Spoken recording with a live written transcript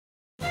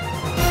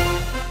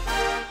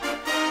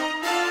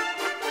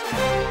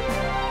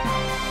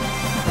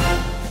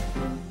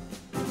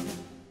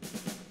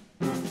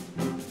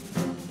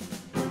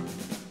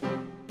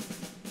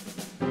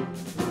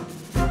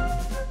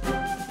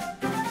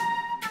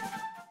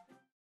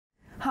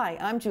Hi,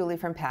 I'm Julie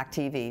from PAC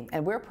TV,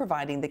 and we're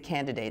providing the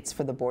candidates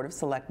for the Board of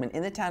Selectmen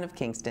in the town of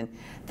Kingston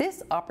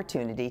this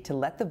opportunity to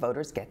let the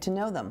voters get to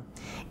know them.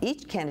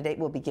 Each candidate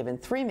will be given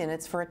 3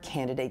 minutes for a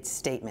candidate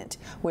statement,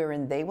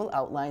 wherein they will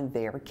outline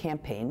their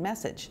campaign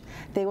message.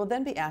 They will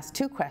then be asked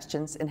 2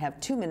 questions and have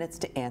 2 minutes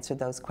to answer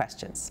those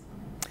questions.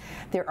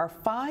 There are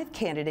 5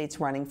 candidates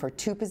running for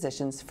 2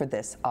 positions for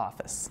this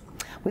office.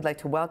 We'd like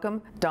to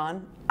welcome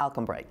Don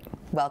Alcombright.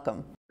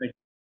 Welcome.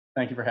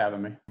 Thank you for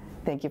having me.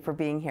 Thank you for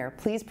being here.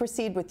 Please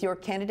proceed with your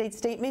candidate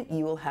statement.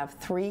 You will have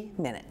 3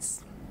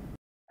 minutes.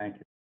 Thank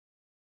you.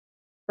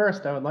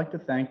 First, I would like to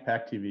thank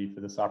PAC TV for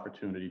this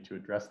opportunity to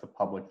address the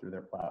public through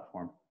their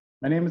platform.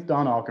 My name is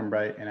Don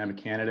Alcombright, and I'm a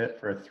candidate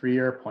for a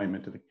 3-year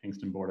appointment to the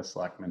Kingston Board of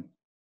Selectmen.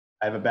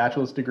 I have a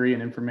bachelor's degree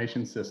in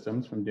information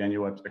systems from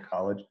Daniel Webster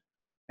College,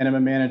 and I'm a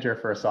manager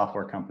for a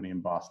software company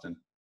in Boston.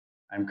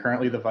 I'm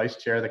currently the vice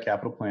chair of the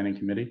Capital Planning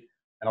Committee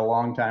and a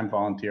longtime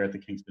volunteer at the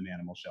Kingston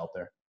Animal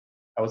Shelter.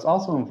 I was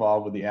also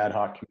involved with the ad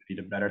hoc committee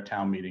to better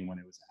town meeting when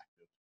it was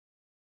active.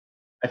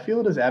 I feel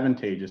it is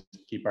advantageous to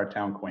keep our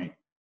town quaint,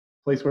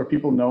 a place where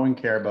people know and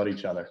care about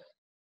each other.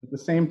 At the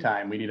same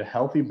time, we need a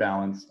healthy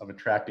balance of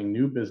attracting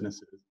new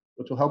businesses,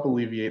 which will help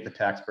alleviate the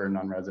tax burden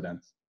on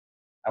residents.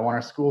 I want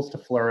our schools to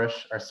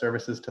flourish, our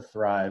services to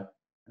thrive,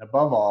 and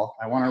above all,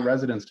 I want our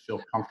residents to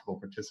feel comfortable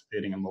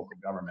participating in local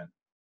government.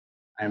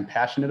 I am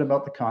passionate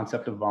about the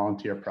concept of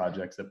volunteer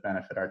projects that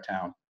benefit our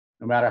town,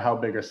 no matter how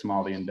big or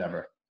small the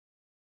endeavor.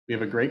 We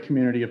have a great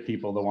community of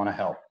people that want to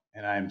help,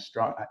 and I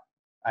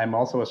am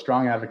also a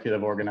strong advocate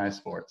of organized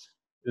sports.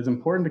 It is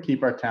important to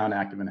keep our town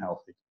active and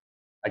healthy.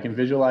 I can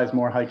visualize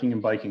more hiking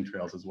and biking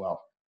trails as well.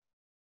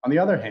 On the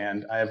other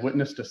hand, I have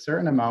witnessed a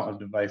certain amount of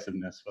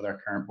divisiveness with our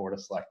current Board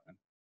of Selectmen.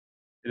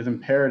 It is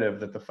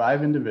imperative that the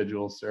 5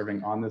 individuals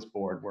serving on this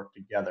board work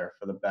together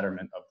for the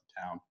betterment of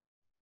the town.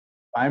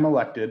 If I am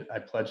elected, I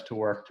pledge to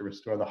work to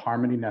restore the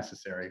harmony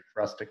necessary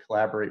for us to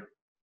collaborate,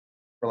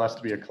 for us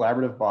to be a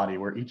collaborative body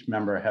where each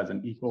member has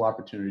an equal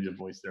opportunity to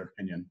voice their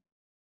opinion.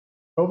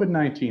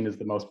 COVID-19 is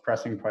the most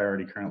pressing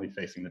priority currently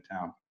facing the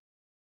town.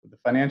 With the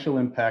financial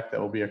impact that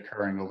will be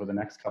occurring over the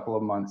next couple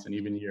of months and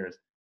even years,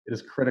 it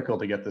is critical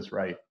to get this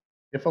right.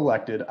 If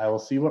elected, I will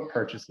see what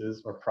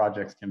purchases or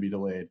projects can be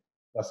delayed,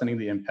 lessening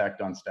the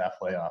impact on staff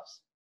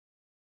layoffs.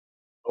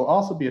 It will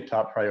also be a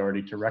top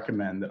priority to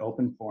recommend that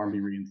open forum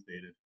be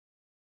reinstated.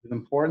 It is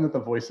important that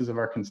the voices of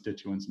our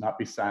constituents not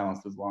be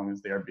silenced as long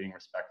as they are being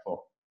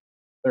respectful.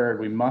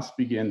 Third, we must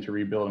begin to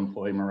rebuild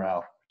employee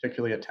morale,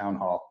 particularly at Town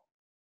Hall.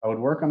 I would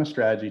work on a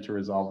strategy to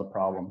resolve the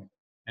problem.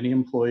 Any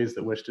employees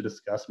that wish to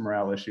discuss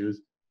morale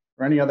issues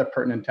or any other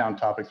pertinent town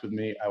topics with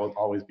me, I will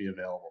always be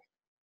available.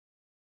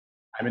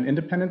 I'm an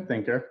independent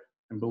thinker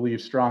and believe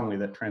strongly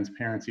that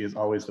transparency is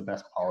always the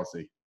best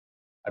policy.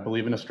 I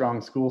believe in a strong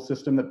school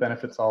system that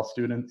benefits all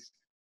students,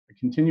 a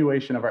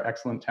continuation of our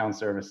excellent town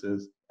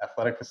services,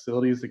 athletic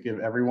facilities that give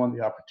everyone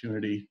the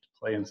opportunity to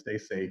play and stay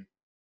safe,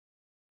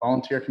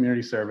 volunteer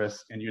community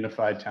service, and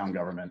unified town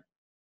government.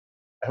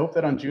 I hope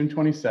that on June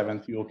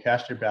 27th, you will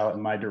cast your ballot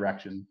in my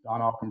direction,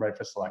 Don Alcombright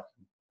for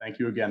Selectmen. Thank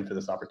you again for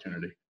this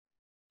opportunity.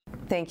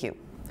 Thank you.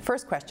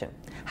 First question,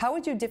 how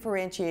would you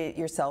differentiate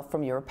yourself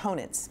from your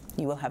opponents?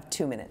 You will have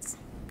 2 minutes.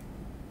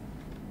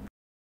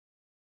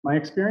 My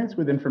experience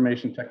with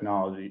information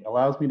technology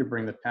allows me to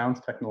bring the town's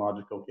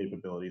technological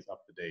capabilities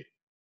up to date.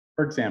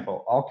 For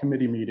example, all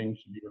committee meetings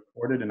should be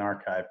recorded and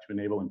archived to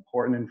enable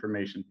important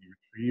information to be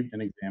retrieved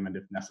and examined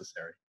if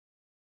necessary.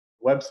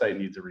 The website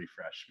needs a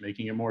refresh,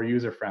 making it more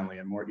user-friendly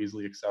and more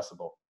easily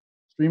accessible.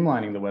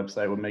 Streamlining the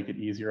website would make it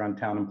easier on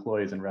town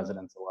employees and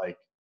residents alike.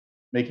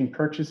 Making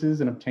purchases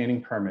and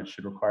obtaining permits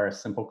should require a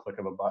simple click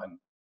of a button.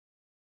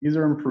 These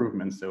are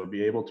improvements that would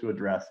be able to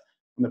address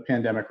when the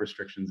pandemic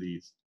restrictions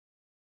ease.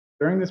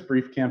 During this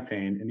brief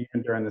campaign, and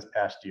even during this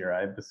past year,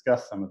 I have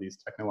discussed some of these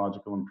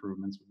technological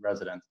improvements with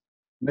residents,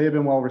 and they have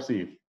been well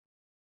received.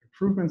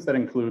 Improvements that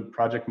include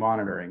project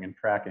monitoring and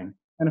tracking,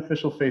 and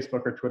official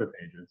Facebook or Twitter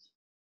pages.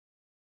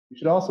 We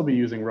should also be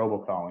using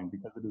robocalling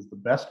because it is the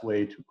best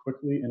way to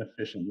quickly and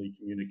efficiently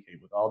communicate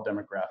with all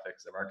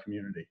demographics of our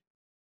community.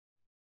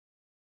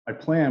 My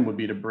plan would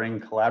be to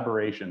bring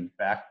collaboration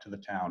back to the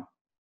town.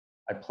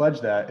 I pledge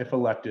that, if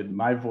elected,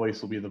 my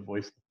voice will be the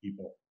voice of the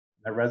people,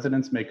 and that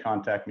residents may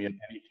contact me at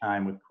any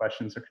time with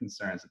questions or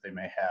concerns that they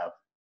may have.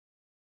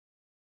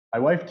 My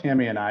wife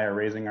Tammy and I are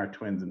raising our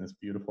twins in this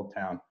beautiful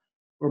town.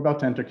 We're about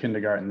to enter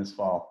kindergarten this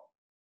fall.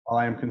 While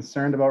I am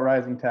concerned about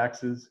rising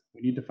taxes,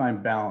 we need to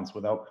find balance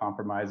without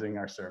compromising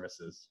our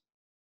services.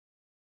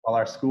 While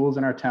our schools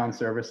and our town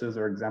services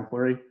are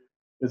exemplary,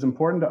 it is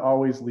important to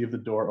always leave the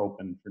door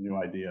open for new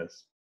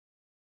ideas.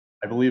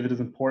 I believe it is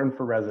important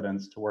for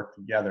residents to work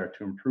together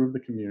to improve the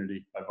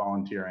community by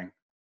volunteering.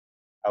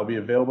 I will be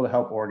available to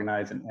help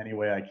organize in any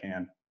way I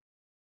can.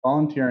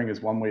 Volunteering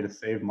is one way to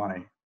save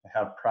money, to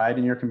have pride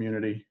in your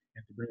community,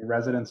 and to bring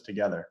residents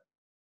together.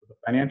 With the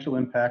financial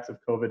impacts of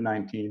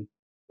COVID-19,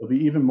 it will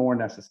be even more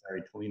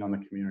necessary to lean on the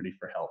community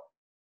for help.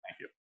 Thank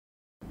you.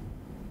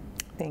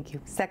 Thank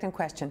you. Second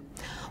question.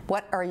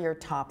 What are your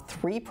top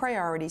 3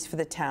 priorities for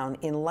the town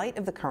in light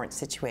of the current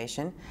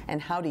situation,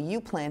 and how do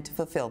you plan to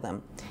fulfill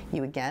them?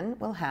 You again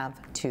will have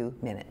 2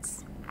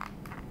 minutes.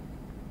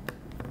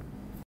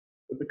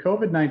 With the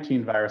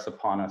COVID-19 virus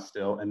upon us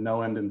still and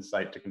no end in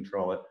sight to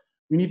control it,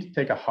 we need to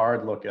take a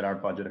hard look at our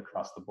budget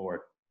across the board.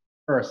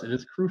 First, it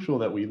is crucial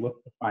that we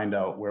look to find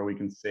out where we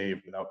can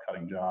save without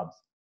cutting jobs.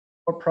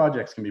 What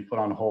projects can be put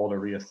on hold or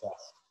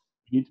reassessed?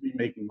 We need to be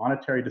making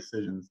monetary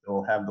decisions that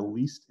will have the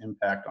least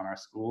impact on our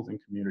schools and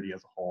community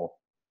as a whole.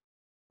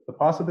 With the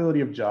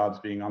possibility of jobs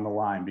being on the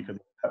line because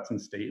of cuts in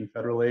state and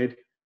federal aid,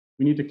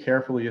 we need to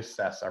carefully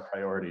assess our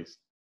priorities.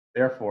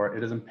 Therefore,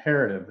 it is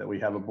imperative that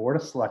we have a board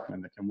of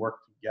selectmen that can work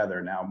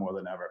together now more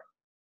than ever.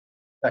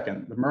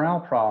 Second, the morale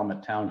problem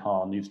at Town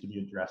Hall needs to be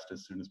addressed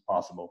as soon as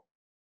possible.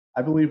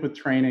 I believe with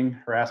training,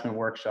 harassment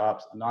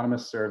workshops,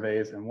 anonymous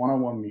surveys, and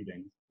one-on-one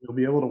meetings, we'll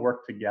be able to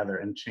work together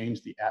and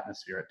change the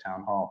atmosphere at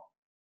Town Hall.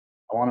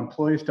 I want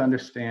employees to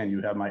understand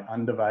you have my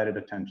undivided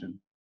attention.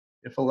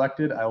 If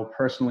elected, I will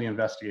personally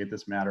investigate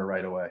this matter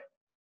right away.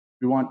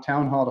 We want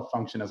Town Hall to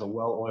function as a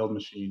well-oiled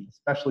machine,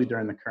 especially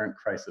during the current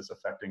crisis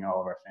affecting all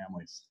of our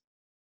families.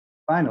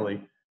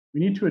 Finally,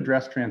 we need to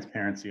address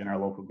transparency in our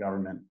local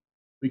government.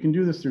 We can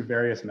do this through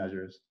various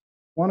measures,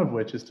 one of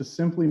which is to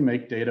simply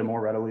make data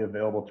more readily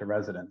available to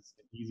residents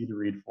in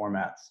easy-to-read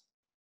formats.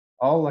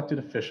 All elected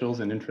officials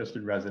and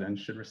interested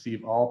residents should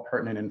receive all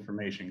pertinent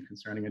information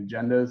concerning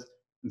agendas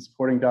and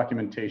supporting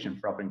documentation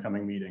for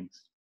up-and-coming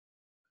meetings.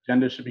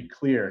 Agendas should be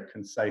clear,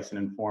 concise, and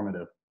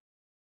informative.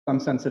 Some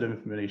sensitive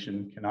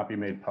information cannot be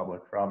made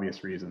public for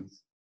obvious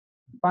reasons.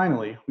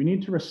 Finally, we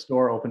need to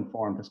restore open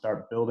forum to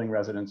start building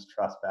residents'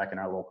 trust back in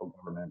our local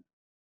government.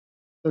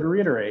 So to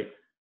reiterate,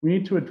 we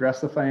need to address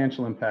the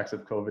financial impacts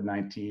of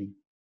COVID-19,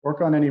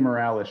 work on any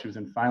morale issues,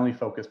 and finally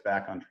focus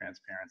back on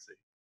transparency.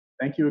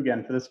 Thank you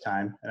again for this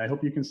time, and I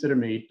hope you consider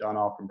me, Don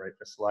Alkenbright,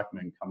 for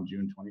Selectman come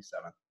June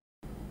 27th.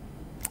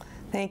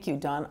 Thank you,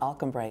 Don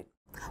Alkenbright.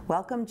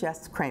 Welcome,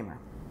 Jess Kramer.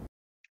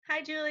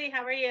 Hi, Julie.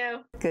 How are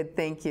you? Good,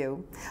 thank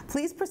you.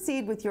 Please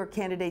proceed with your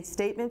candidate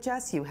statement,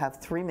 Jess. You have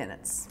 3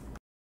 minutes.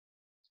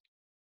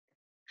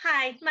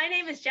 Hi, my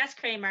name is Jess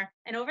Kramer,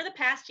 and over the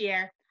past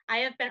year, I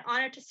have been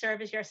honored to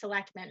serve as your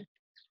selectman.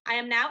 I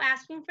am now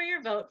asking for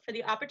your vote for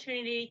the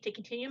opportunity to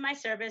continue my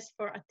service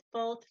for a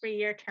full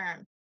 3-year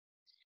term.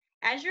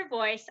 As your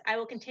voice, I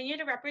will continue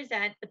to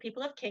represent the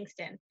people of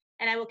Kingston,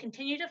 and I will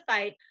continue to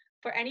fight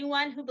for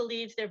anyone who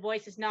believes their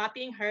voice is not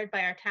being heard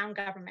by our town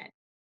government.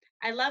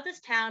 I love this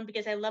town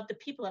because I love the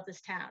people of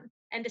this town,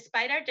 and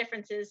despite our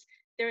differences,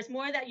 there is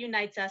more that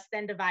unites us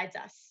than divides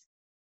us.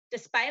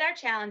 Despite our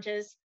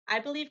challenges, I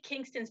believe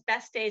Kingston's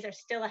best days are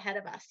still ahead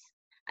of us.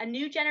 A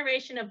new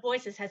generation of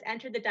voices has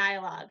entered the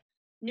dialogue.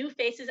 New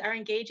faces are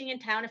engaging in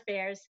town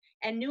affairs,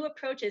 and new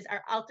approaches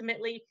are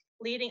ultimately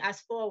leading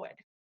us forward.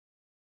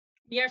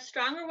 We are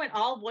stronger when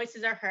all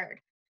voices are heard,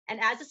 and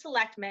as a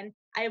selectman,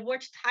 I have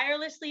worked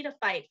tirelessly to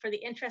fight for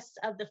the interests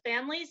of the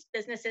families,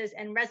 businesses,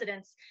 and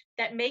residents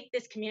that make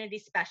this community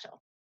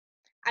special.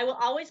 I will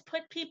always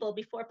put people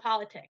before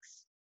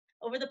politics.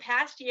 Over the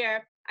past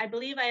year, I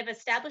believe I have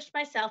established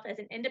myself as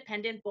an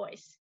independent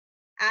voice.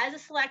 As a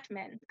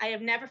selectman, I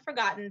have never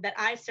forgotten that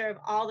I serve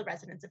all the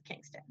residents of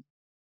Kingston.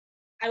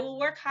 I will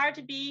work hard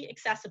to be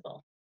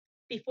accessible.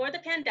 Before the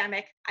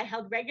pandemic, I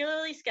held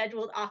regularly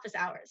scheduled office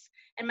hours,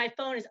 and my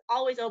phone is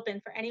always open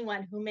for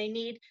anyone who may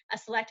need a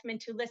selectman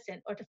to listen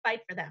or to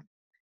fight for them.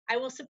 I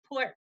will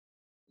support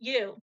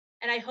you,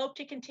 and I hope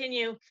to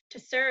continue to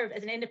serve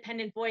as an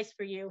independent voice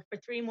for you for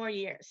 3 more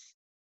years.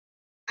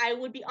 I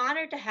would be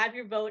honored to have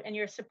your vote and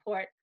your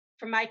support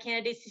for my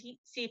candidacy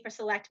for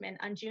selectman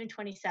on June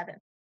 27th.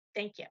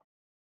 Thank you.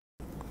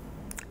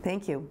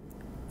 Thank you.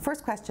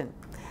 First question.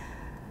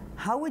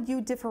 How would you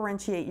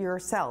differentiate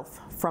yourself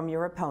from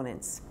your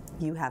opponents?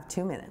 You have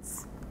 2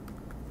 minutes.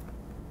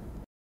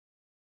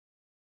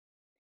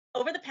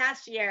 Over the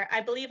past year,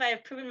 I believe I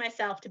have proven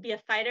myself to be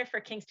a fighter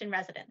for Kingston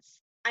residents.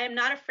 I am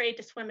not afraid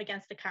to swim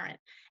against the current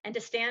and to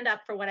stand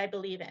up for what I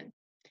believe in.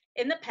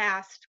 In the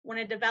past, when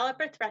a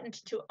developer threatened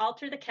to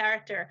alter the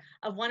character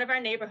of one of our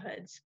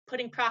neighborhoods,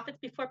 putting profits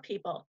before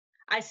people,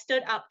 I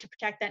stood up to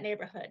protect that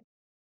neighborhood.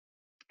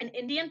 In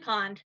Indian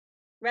Pond,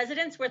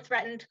 residents were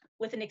threatened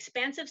with an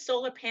expansive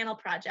solar panel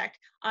project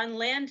on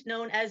land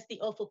known as the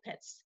offal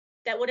pits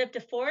that would have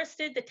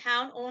deforested the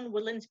town-owned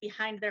woodlands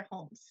behind their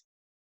homes.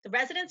 The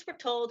residents were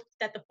told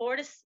that the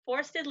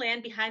forested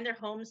land behind their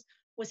homes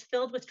was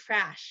filled with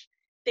trash.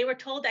 They were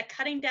told that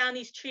cutting down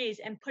these trees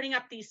and putting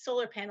up these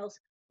solar panels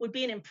would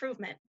be an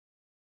improvement.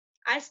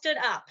 I stood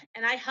up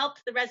and I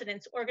helped the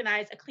residents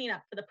organize a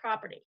cleanup for the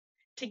property.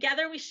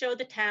 Together, we showed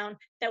the town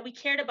that we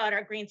cared about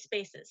our green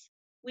spaces.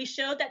 We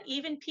showed that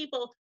even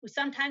people who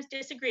sometimes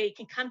disagree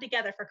can come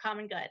together for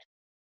common good.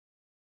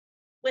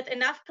 With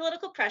enough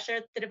political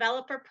pressure, the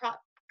developer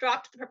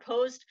dropped the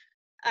proposed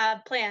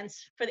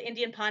plans for the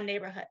Indian Pond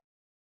neighborhood.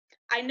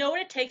 I know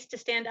what it takes to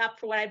stand up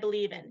for what I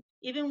believe in,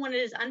 even when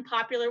it is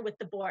unpopular with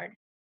the board,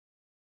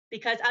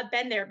 because I've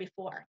been there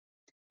before.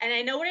 And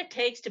I know what it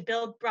takes to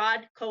build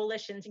broad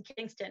coalitions in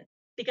Kingston,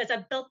 because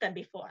I've built them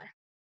before.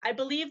 I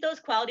believe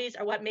those qualities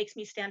are what makes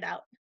me stand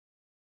out.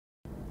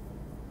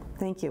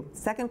 Thank you.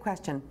 Second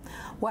question.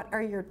 What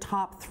are your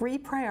top 3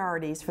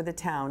 priorities for the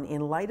town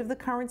in light of the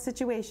current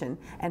situation,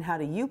 and how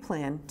do you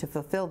plan to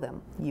fulfill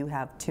them? You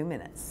have 2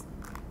 minutes.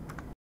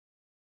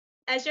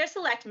 As your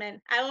selectman,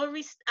 I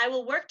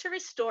will work to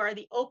restore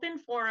the open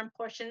forum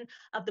portion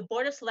of the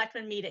Board of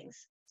Selectmen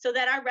meetings so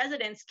that our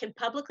residents can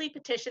publicly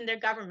petition their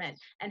government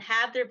and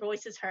have their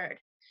voices heard.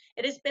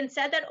 It has been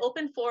said that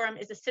open forum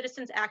is a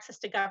citizen's access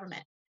to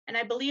government, and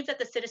I believe that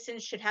the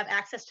citizens should have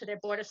access to their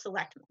Board of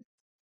Selectmen.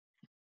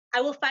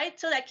 I will fight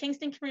so that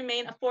Kingston can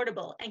remain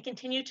affordable and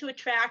continue to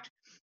attract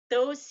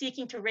those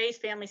seeking to raise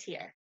families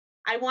here.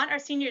 I want our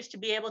seniors to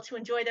be able to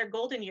enjoy their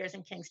golden years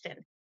in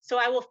Kingston, so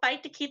I will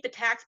fight to keep the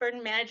tax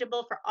burden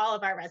manageable for all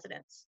of our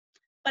residents.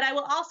 But I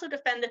will also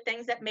defend the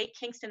things that make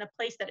Kingston a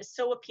place that is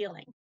so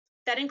appealing.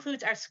 That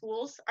includes our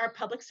schools, our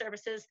public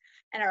services,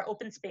 and our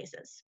open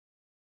spaces.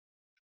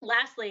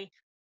 Lastly,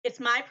 it's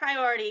my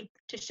priority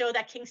to show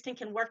that Kingston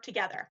can work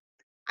together.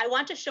 I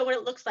want to show what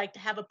it looks like to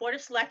have a Board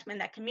of Selectmen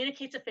that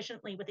communicates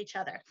efficiently with each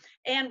other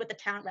and with the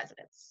town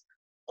residents.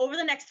 Over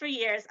the next 3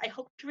 years, I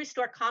hope to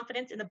restore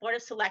confidence in the Board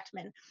of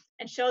Selectmen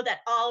and show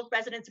that all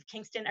residents of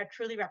Kingston are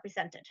truly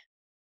represented.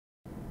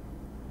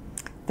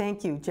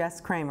 Thank you, Jess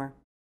Kramer.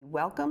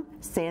 Welcome,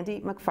 Sandy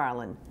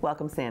McFarland.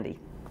 Welcome, Sandy.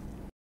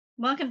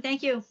 Welcome,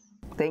 thank you.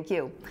 Thank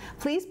you.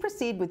 Please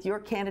proceed with your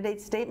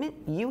candidate statement.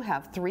 You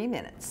have 3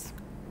 minutes.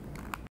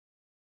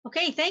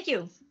 Okay, thank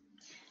you.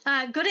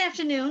 Good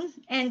afternoon,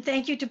 and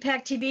thank you to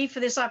PAC TV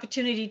for this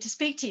opportunity to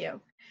speak to you.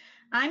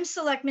 I'm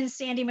Selectman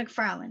Sandy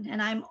McFarland,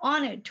 and I'm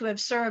honored to have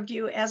served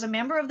you as a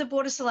member of the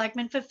Board of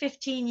Selectmen for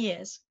 15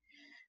 years.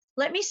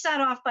 Let me start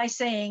off by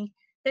saying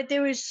that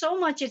there is so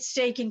much at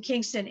stake in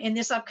Kingston in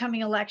this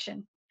upcoming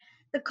election.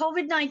 The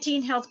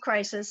COVID-19 health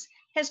crisis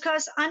has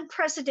caused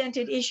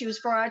unprecedented issues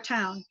for our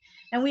town,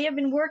 and we have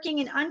been working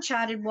in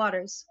uncharted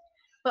waters.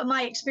 But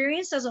my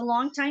experience as a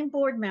longtime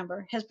board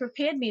member has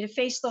prepared me to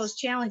face those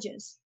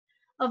challenges.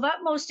 Of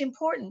utmost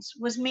importance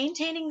was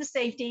maintaining the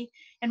safety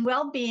and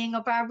well-being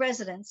of our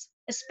residents,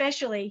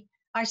 especially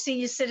our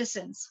senior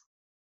citizens.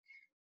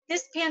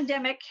 This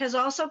pandemic has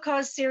also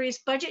caused serious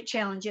budget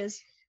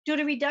challenges due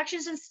to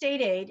reductions in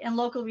state aid and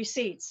local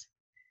receipts.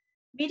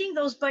 Meeting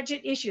those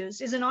budget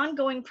issues is an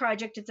ongoing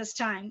project at this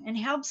time and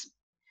helps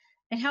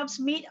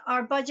meet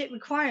our budget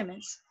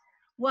requirements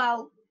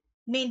while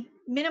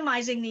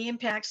minimizing the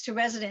impacts to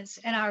residents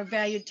and our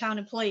valued town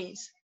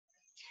employees.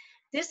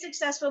 This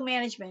successful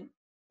management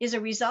is a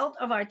result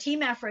of our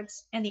team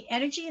efforts and the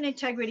energy and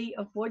integrity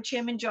of Board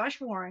Chairman Josh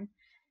Warren,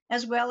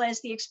 as well as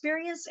the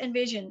experience and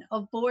vision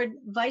of Board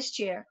Vice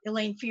Chair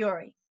Elaine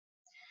Fiore.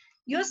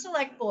 Your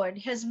Select Board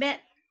has met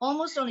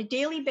almost on a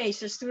daily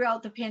basis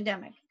throughout the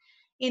pandemic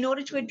in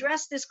order to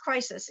address this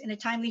crisis in a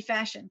timely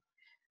fashion.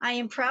 I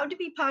am proud to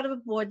be part of a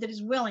board that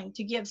is willing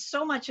to give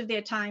so much of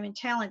their time and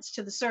talents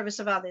to the service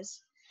of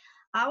others.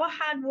 Our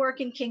hard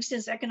work in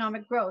Kingston's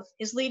economic growth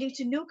is leading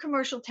to new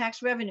commercial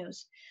tax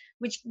revenues,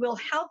 which will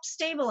help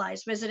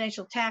stabilize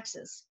residential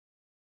taxes.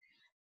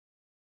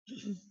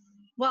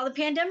 While the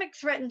pandemic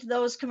threatened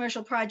those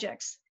commercial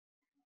projects,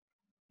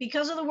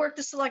 because of the work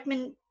the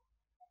selectmen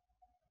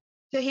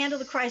to handle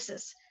the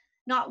crisis,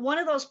 not one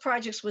of those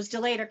projects was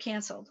delayed or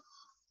canceled.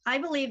 I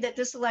believe that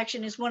this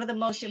election is one of the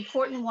most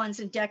important ones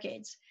in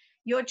decades.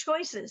 Your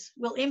choices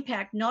will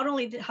impact not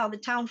only how the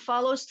town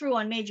follows through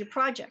on major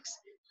projects,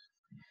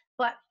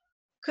 but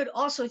could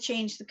also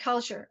change the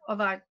culture of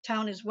our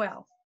town as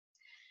well.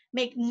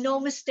 Make no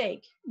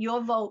mistake,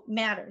 your vote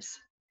matters.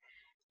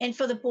 And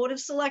for the Board of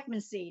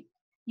Selectmen seat,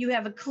 you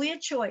have a clear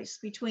choice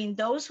between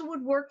those who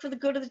would work for the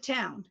good of the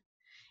town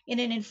in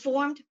an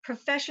informed,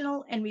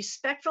 professional, and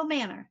respectful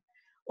manner,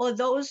 or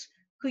those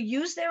who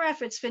use their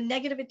efforts for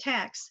negative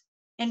attacks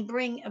and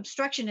bring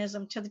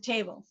obstructionism to the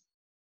table.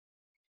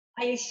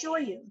 I assure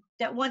you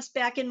that once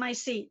back in my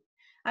seat,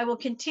 I will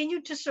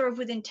continue to serve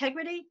with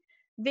integrity,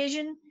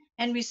 vision,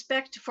 and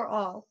respect for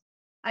all.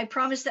 I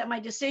promise that my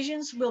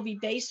decisions will be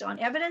based on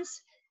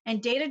evidence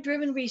and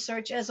data-driven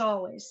research as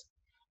always,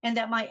 and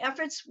that my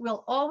efforts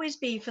will always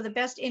be for the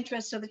best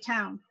interests of the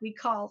town we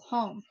call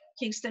home,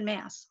 Kingston,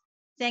 Mass.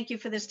 Thank you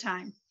for this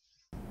time.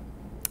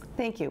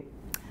 Thank you.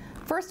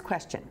 First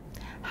question,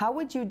 how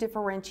would you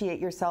differentiate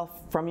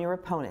yourself from your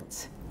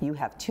opponents? You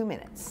have 2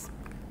 minutes.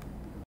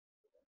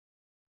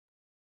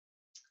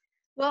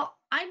 Well,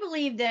 I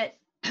believe that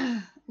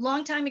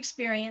longtime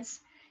experience,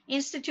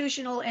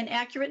 institutional and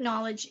accurate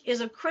knowledge is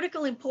of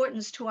critical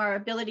importance to our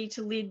ability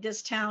to lead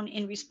this town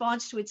in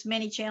response to its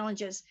many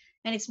challenges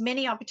and its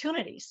many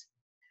opportunities.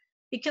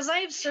 Because I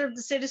have served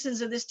the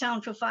citizens of this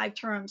town for 5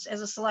 terms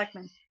as a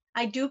selectman,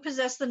 I do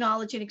possess the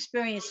knowledge and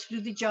experience to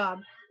do the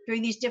job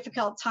during these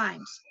difficult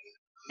times.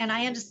 And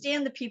I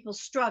understand the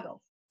people's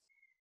struggle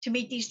to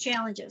meet these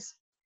challenges.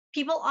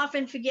 People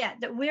often forget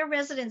that we're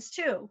residents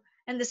too,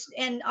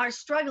 and are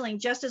struggling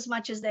just as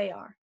much as they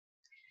are.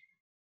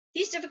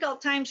 These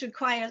difficult times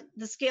require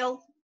the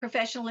skill,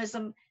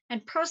 professionalism,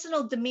 and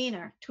personal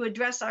demeanor to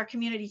address our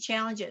community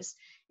challenges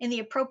in the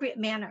appropriate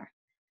manner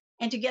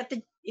and to get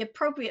the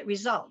appropriate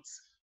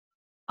results.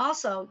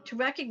 Also, to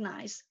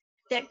recognize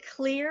that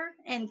clear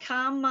and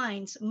calm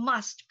minds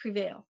must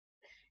prevail.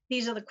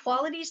 These are the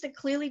qualities that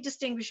clearly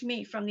distinguish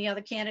me from the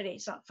other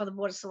candidates for the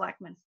Board of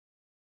Selectmen.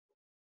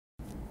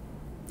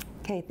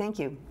 Okay, thank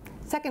you.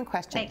 Second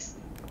question. Thanks.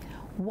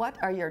 What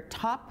are your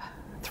top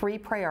 3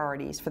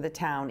 priorities for the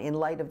town in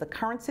light of the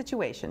current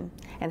situation,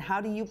 and how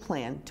do you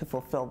plan to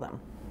fulfill them?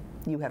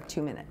 You have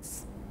 2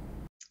 minutes.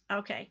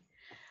 Okay.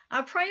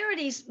 Our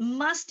priorities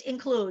must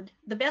include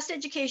the best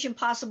education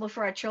possible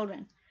for our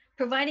children,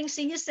 providing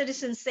senior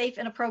citizens safe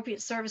and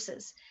appropriate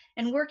services,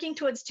 and working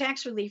towards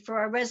tax relief for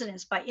our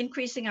residents by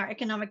increasing our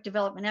economic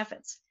development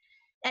efforts.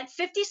 At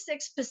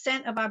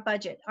 56% of our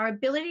budget, our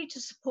ability to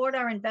support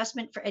our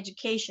investment for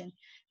education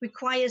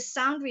requires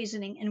sound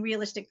reasoning and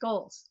realistic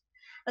goals.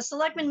 A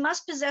selectman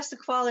must possess the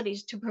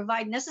qualities to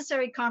provide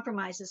necessary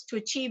compromises to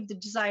achieve the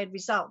desired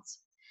results.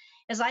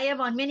 As I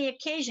have on many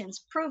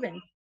occasions proven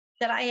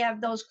that I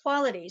have those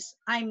qualities,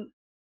 I'm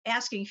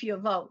asking for your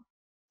vote.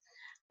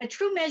 A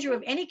true measure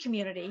of any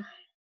community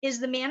is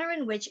the manner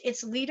in which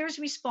its leaders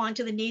respond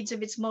to the needs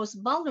of its most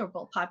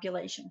vulnerable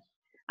population.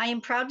 I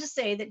am proud to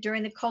say that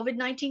during the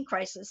COVID-19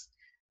 crisis,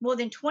 more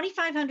than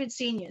 2,500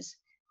 seniors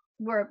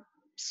were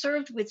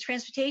served with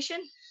transportation,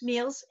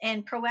 meals,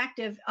 and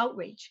proactive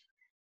outreach.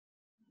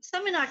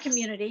 Some in our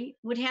community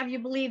would have you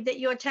believe that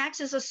your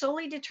taxes are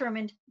solely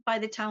determined by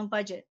the town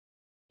budget.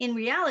 In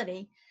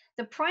reality,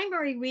 the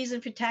primary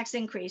reason for tax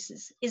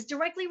increases is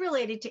directly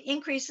related to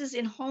increases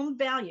in home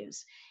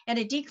values and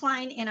a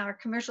decline in our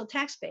commercial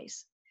tax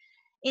base.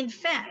 In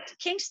fact,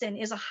 Kingston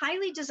is a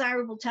highly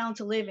desirable town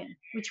to live in,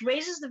 which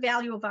raises the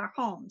value of our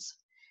homes.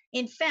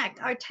 In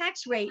fact, our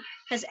tax rate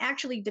has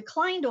actually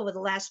declined over the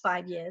last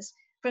 5 years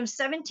from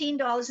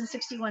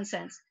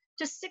 $17.61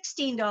 to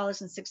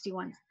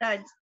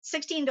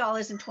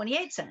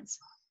 $16.28.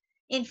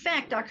 In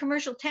fact, our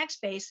commercial tax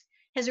base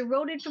has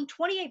eroded from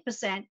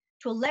 28%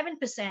 to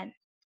 11%,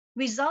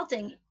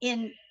 resulting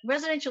in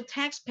residential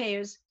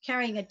taxpayers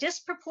carrying a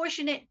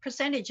disproportionate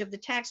percentage of the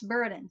tax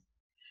burden.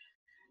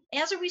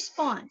 As a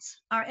response,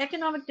 our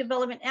economic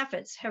development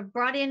efforts have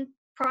brought in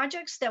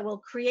projects that will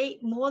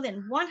create more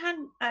than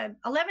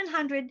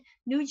 1,100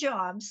 new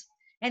jobs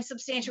and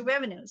substantial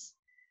revenues.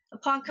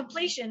 Upon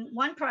completion,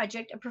 one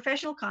project, a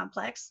professional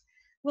complex,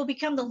 will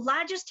become the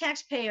largest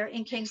taxpayer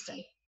in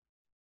Kingston.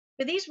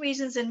 For these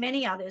reasons and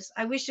many others,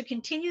 I wish to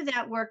continue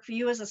that work for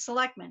you as a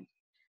selectman,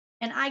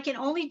 and I can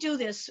only do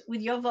this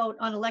with your vote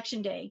on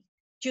Election Day,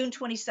 June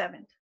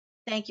 27th.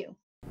 Thank you.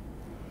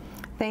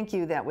 Thank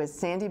you. That was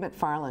Sandy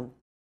McFarland.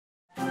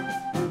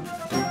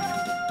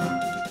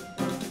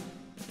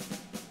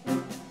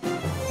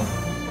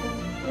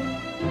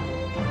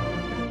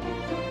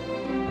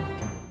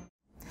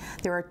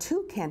 There are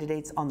 2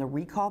 candidates on the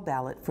recall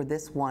ballot for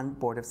this one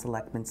Board of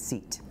Selectmen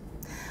seat.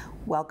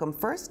 Welcome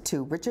first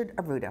to Richard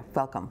Arruda.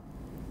 Welcome.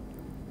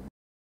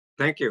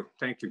 Thank you.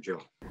 Thank you,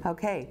 Jill.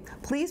 Okay,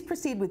 please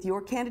proceed with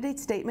your candidate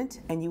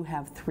statement, and you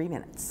have 3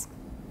 minutes.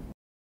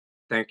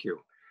 Thank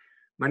you.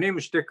 My name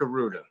is Dick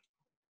Arruda.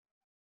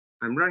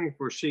 I'm running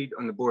for a seat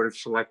on the Board of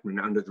Selectmen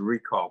under the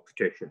recall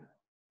petition.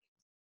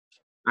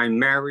 I'm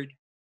married.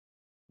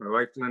 My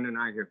wife Linda and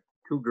I have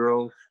 2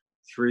 girls,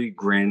 3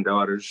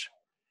 granddaughters.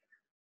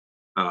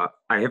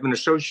 I have an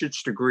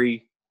associate's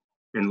degree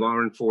in law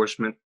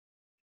enforcement.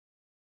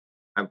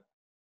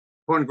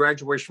 Upon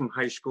graduation from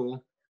high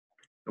school,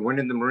 I went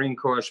in the Marine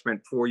Corps,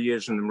 spent 4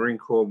 years in the Marine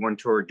Corps, 1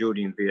 tour of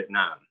duty in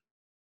Vietnam.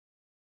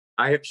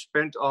 I have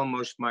spent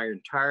almost my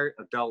entire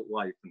adult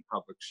life in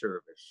public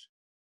service.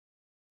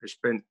 I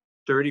spent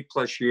 30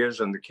 plus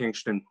years on the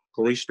Kingston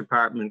Police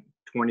Department,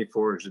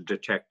 24 as a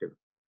detective.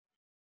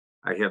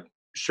 I have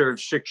served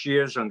 6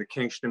 years on the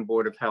Kingston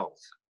Board of Health,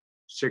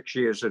 6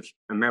 years as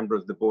a member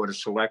of the Board of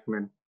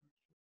Selectmen,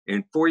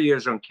 and 4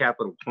 years on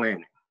capital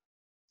planning.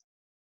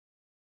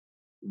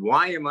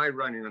 Why am I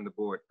running on the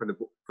board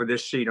for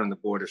this seat on the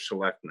Board of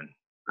Selectmen?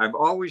 I've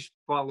always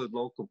followed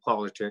local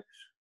politics,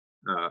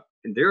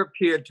 and there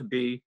appeared to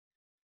be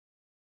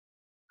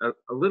a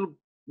little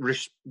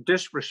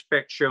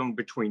disrespect shown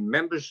between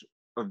members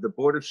of the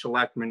Board of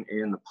Selectmen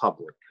and the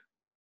public.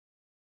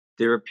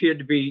 There appeared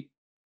to be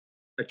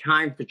a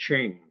time for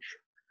change.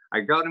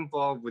 I got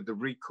involved with the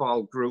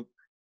recall group.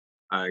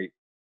 I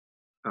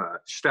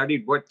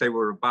studied what they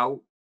were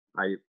about.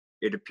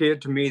 It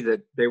appeared to me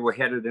that they were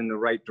headed in the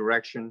right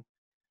direction.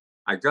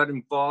 I got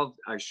involved.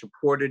 I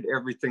supported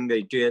everything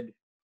they did.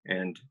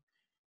 And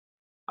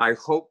I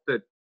hope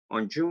that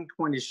on June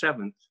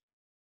 27th,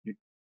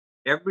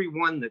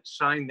 everyone that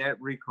signed that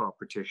recall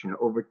petition,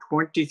 over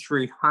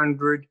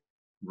 2,300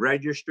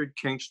 registered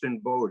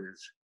Kingston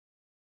voters,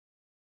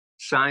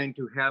 signed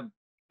to have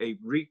a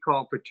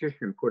recall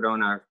petition put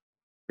on our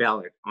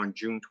ballot on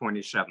June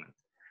 27th.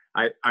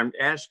 I'm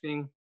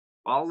asking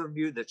all of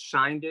you that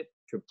signed it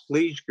to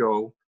please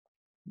go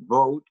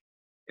vote.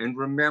 And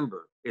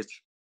remember,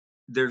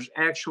 there's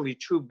actually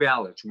 2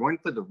 ballots, one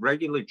for the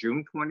regular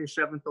June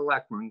 27th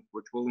election,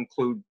 which will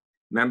include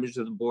members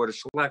of the Board of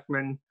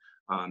Selectmen,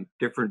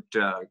 different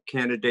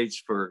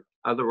candidates for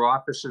other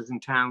offices in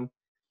town.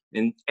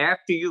 And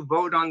after you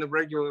vote on the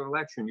regular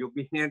election, you'll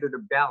be handed a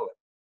ballot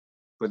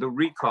for the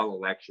recall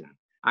election.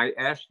 I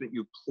ask that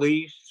you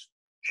please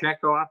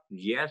check off,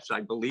 yes,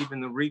 I believe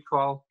in the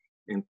recall,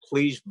 and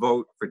please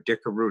vote for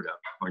Dick Arruda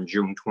on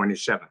June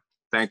 27th.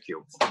 Thank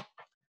you.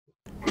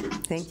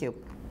 Thank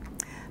you.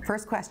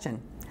 First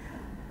question.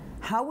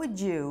 How would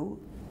you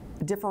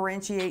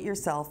differentiate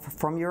yourself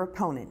from your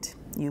opponent?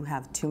 You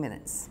have 2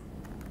 minutes.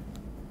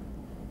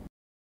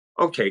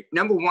 Okay,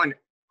 number one,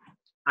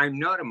 I'm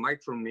not a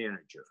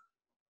micromanager.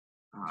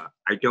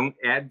 I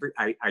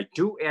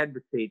do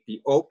advocate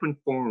the open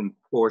forum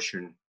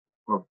portion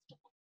of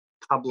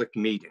public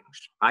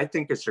meetings. I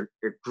think it's a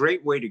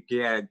great way to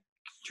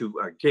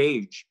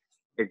gauge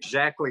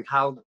exactly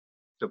how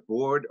the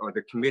board or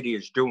the committee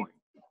is doing.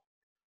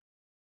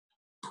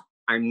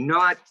 I'm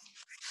not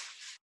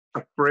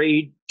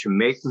afraid to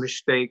make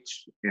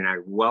mistakes, and I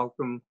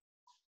welcome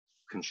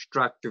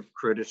constructive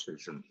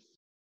criticism.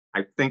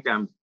 I think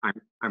I'm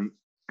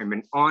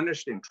an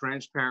honest and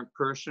transparent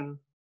person.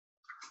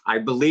 I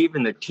believe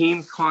in the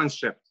team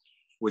concept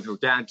with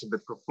regard to the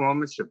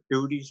performance of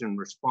duties and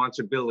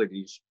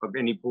responsibilities of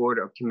any board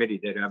or committee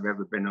that I've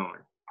ever been on.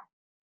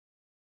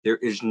 There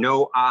is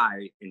no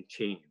I in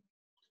team.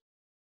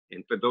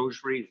 And for those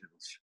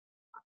reasons,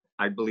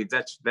 I believe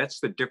that's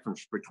the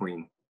difference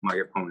between my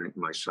opponent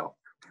and myself.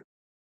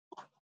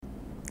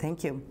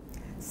 Thank you.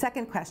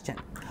 Second question.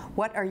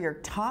 What are your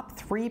top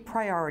 3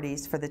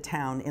 priorities for the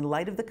town in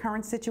light of the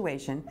current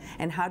situation,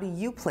 and how do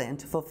you plan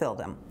to fulfill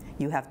them?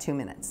 You have 2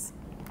 minutes.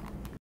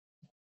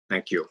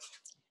 Thank you.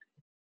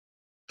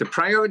 The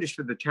priorities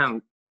for the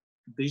town,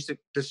 this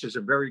is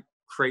a very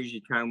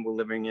crazy time we're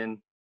living in.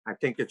 I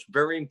think it's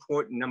very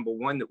important, number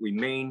one, that we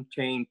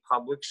maintain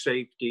public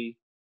safety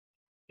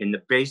and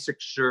the basic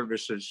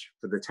services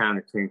for the town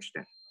of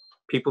Kingston.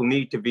 People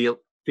need to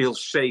feel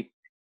safe,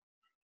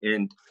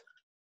 and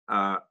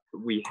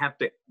we have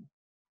to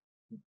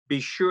be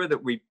sure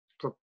that we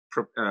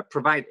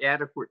provide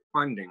adequate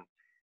funding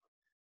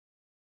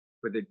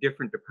for the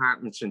different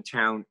departments in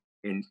town,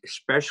 and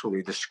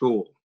especially the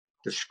school.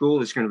 The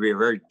school is going to be a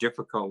very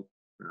difficult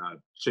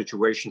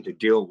situation to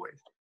deal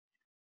with.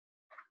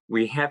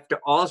 We have to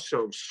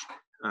also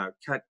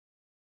cut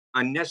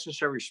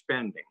unnecessary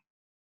spending.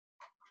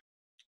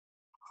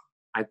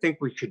 I think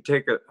we should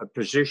take a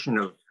position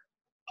of,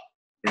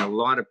 in a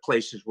lot of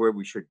places, where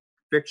we should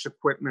fix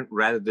equipment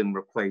rather than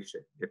replace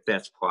it, if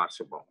that's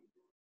possible.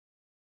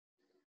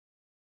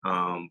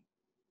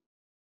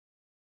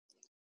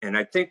 And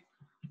I think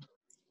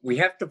we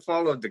have to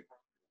follow the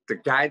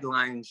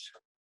guidelines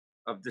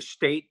of the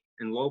state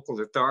and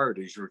local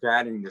authorities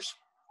regarding this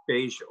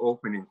phased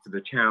opening for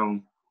the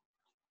town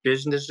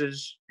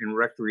businesses and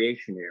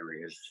recreation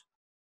areas.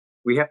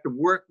 We have to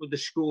work with the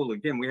school.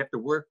 Again, we have to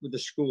work with the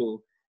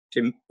school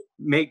to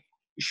make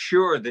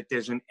sure that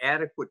there's an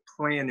adequate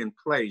plan in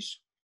place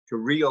to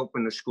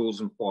reopen the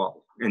schools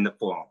in the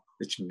fall.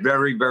 It's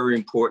very, very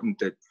important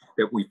that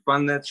we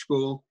fund that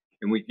school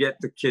and we get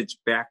the kids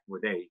back where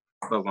they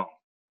belong,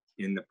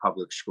 in the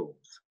public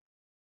schools.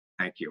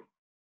 Thank you.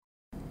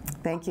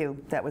 Thank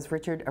you. That was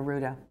Richard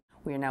Arruda.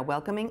 We are now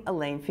welcoming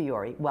Elaine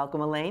Fiore.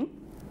 Welcome, Elaine.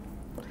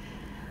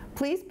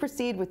 Please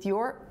proceed with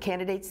your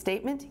candidate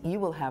statement. You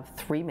will have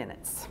 3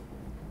 minutes.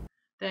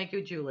 Thank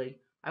you, Julie.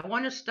 I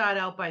want to start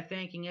out by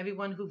thanking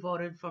everyone who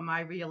voted for my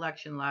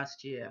re-election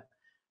last year.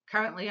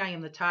 Currently, I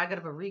am the target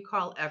of a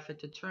recall effort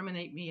to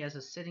terminate me as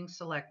a sitting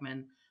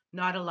selectman,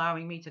 not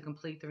allowing me to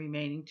complete the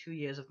remaining 2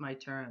 years of my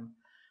term.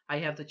 I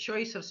have the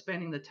choice of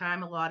spending the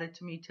time allotted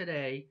to me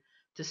today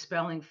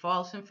dispelling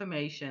false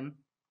information,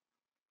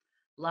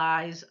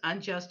 lies,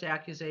 unjust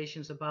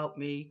accusations about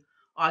me,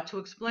 or to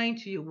explain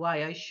to you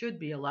why I should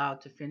be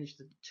allowed to finish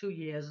the 2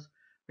 years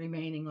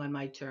remaining on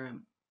my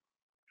term.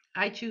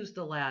 I choose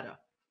the latter.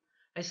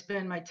 I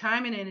spend my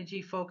time and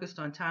energy focused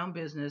on town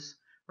business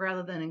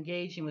rather than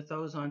engaging with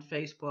those on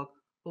Facebook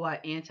who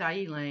are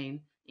anti-Elaine,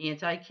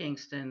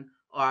 anti-Kingston,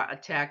 or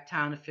attack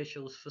town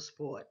officials for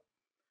sport.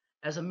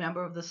 As a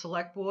member of the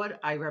Select Board,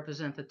 I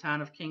represent the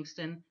town of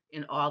Kingston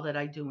in all that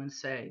I do and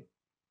say.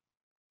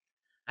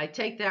 I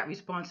take that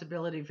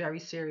responsibility very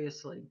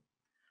seriously.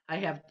 I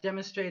have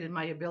demonstrated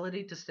my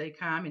ability to stay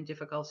calm in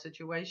difficult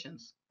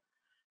situations.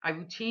 I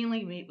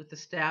routinely meet with the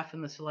staff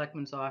in the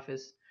Selectmen's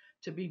office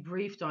to be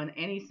briefed on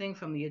anything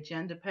from the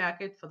agenda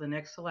packet for the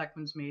next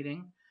Selectmen's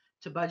meeting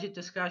to budget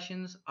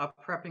discussions or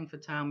prepping for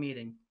town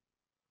meeting.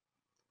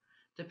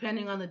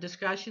 Depending on the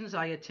discussions,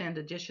 I attend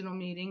additional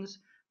meetings,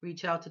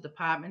 reach out to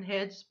department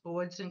heads,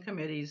 boards, and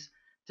committees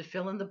to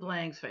fill in the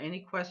blanks for any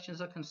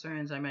questions or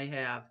concerns I may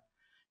have.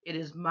 It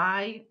is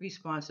my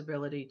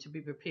responsibility to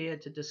be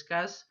prepared to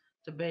discuss,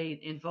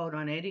 debate, and vote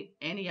on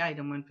any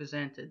item when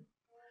presented.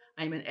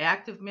 I am an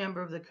active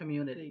member of the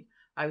community.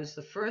 I was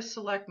the first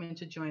selectman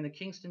to join the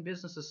Kingston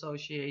Business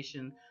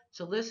Association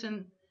to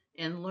listen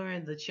and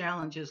learn the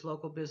challenges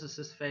local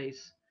businesses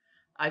face.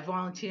 I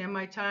volunteer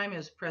my time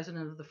as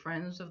president of the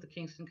Friends of the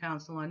Kingston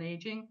Council on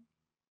Aging.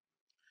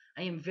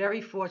 I am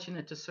very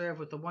fortunate to serve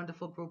with a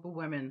wonderful group of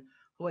women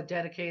who are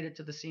dedicated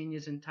to the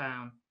seniors in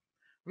town.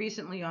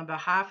 Recently, on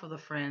behalf of the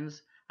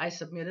Friends, I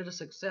submitted a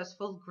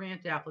successful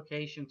grant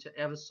application to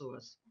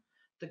Eversource.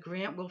 The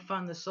grant will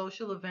fund the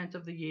social event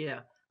of the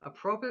year,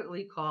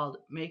 appropriately called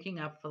Making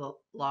Up for the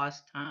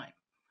Lost Time.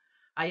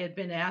 I had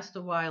been asked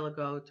a while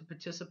ago to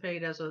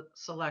participate as a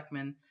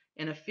selectman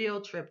in a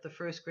field trip the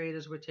first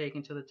graders were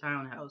taking to the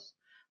townhouse.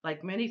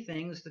 Like many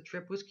things, the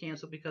trip was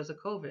canceled because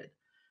of COVID.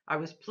 I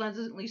was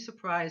pleasantly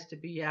surprised to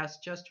be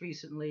asked just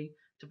recently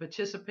to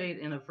participate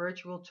in a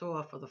virtual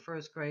tour for the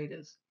first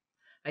graders.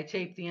 I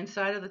taped the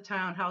inside of the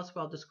townhouse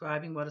while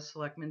describing what a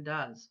selectman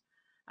does.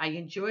 I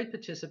enjoyed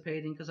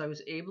participating because I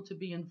was able to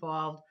be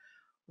involved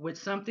with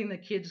something the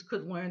kids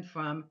could learn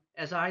from,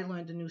 as I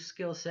learned a new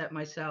skill set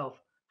myself,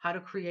 how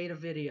to create a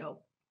video.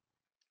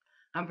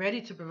 I'm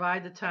ready to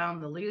provide the town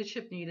the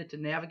leadership needed to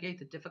navigate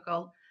the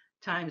difficult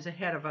times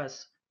ahead of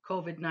us: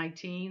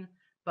 COVID-19,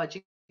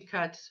 budget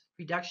cuts,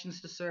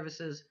 reductions to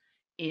services,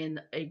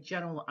 in a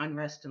general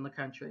unrest in the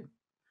country.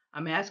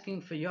 I'm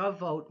asking for your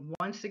vote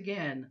once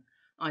again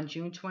on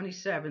June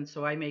 27th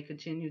so I may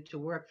continue to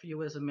work for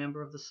you as a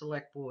member of the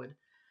Select Board.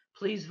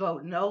 Please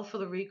vote no for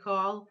the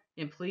recall,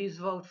 and please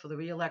vote for the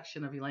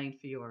re-election of Elaine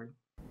Fiore.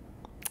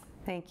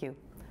 Thank you.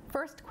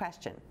 First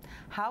question,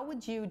 how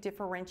would you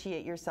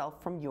differentiate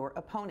yourself from your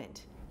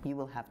opponent? You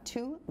will have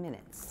 2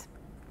 minutes.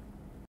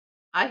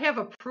 I have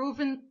a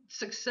proven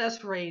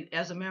success rate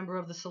as a member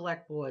of the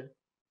Select Board.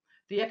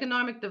 The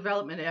economic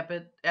development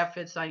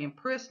efforts I am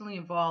personally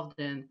involved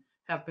in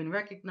have been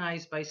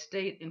recognized by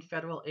state and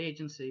federal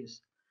agencies.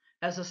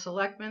 As a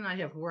selectman, I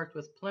have worked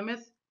with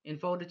Plymouth and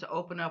voted to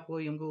open up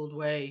William Gould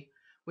Way,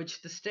 which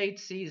the state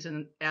sees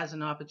as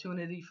an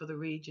opportunity for the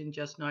region,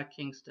 just not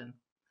Kingston.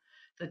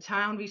 The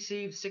town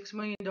received $6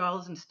 million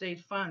in state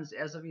funds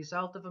as a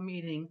result of a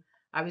meeting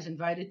I was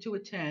invited to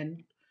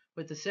attend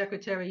with the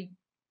Secretary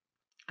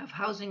of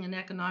Housing and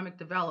Economic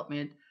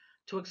Development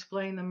to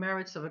explain the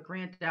merits of a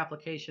grant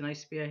application I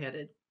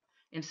spearheaded.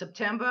 In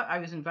September, I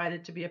was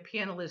invited to be a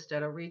panelist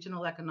at a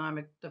regional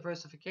economic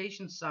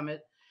diversification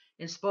summit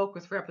and spoke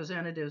with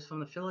representatives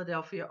from the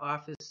Philadelphia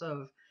office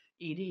of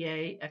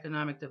EDA,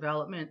 Economic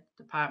Development,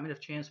 Department of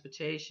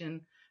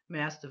Transportation,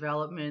 Mass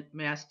Development,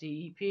 Mass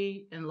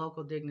DEP, and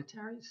local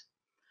dignitaries.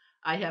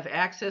 I have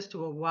access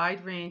to a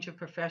wide range of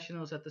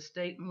professionals at the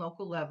state and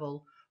local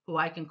level who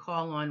I can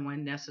call on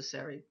when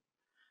necessary.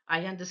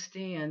 I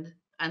understand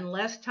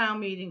unless town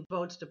meeting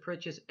votes to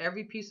purchase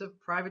every piece of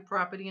private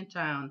property in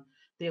town,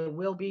 there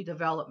will be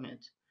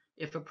development.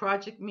 If a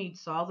project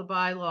meets all the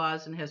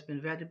bylaws and has been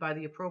vetted by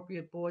the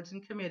appropriate boards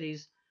and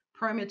committees,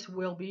 permits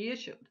will be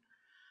issued.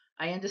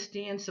 I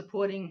understand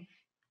supporting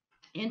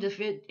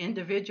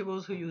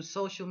individuals who use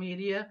social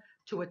media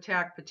to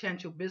attack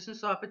potential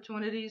business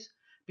opportunities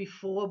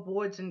before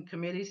boards and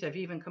committees have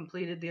even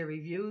completed their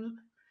review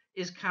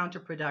is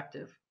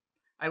counterproductive.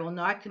 I will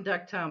not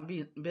conduct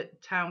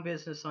town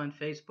business on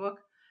Facebook.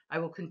 I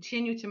will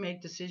continue to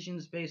make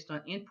decisions based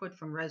on input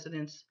from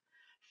residents,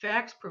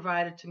 facts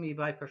provided to me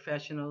by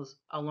professionals,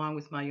 along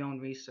with my own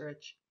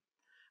research.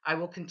 I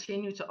will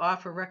continue to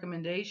offer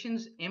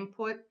recommendations,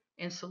 input,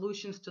 and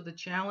solutions to the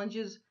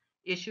challenges,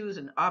 issues,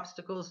 and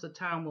obstacles the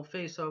town will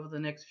face over the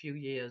next few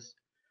years.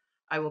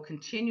 I will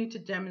continue to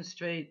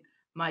demonstrate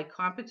my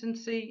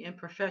competency and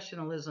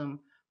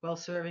professionalism while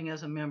serving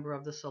as a member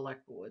of the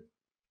Select Board.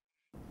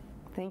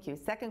 Thank you.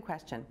 Second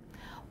question,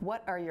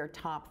 what are your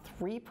top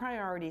 3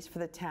 priorities for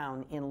the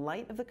town in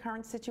light of the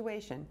current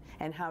situation,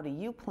 and how do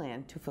you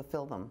plan to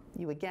fulfill them?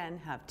 You again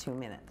have 2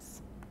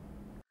 minutes.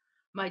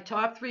 My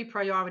top 3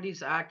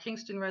 priorities are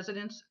Kingston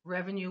residents,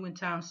 revenue, and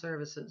town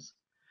services.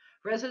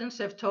 Residents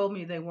have told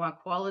me they want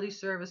quality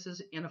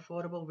services and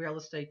affordable real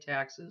estate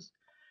taxes.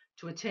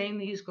 To attain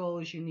these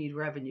goals, you need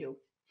revenue.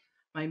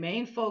 My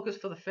main focus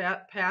for the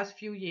past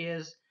few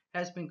years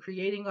has been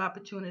creating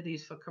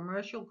opportunities for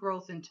commercial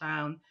growth in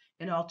town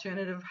and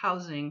alternative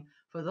housing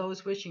for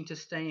those wishing to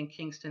stay in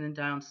Kingston and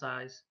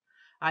downsize.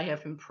 I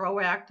have been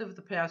proactive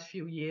the past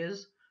few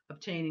years,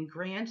 obtaining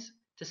grants,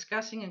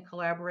 discussing and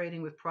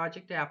collaborating with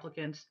project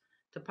applicants,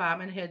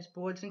 department heads,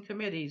 boards, and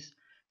committees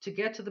to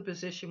get to the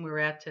position we're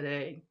at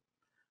today,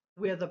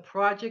 where the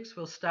projects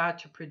will start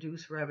to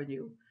produce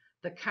revenue.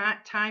 The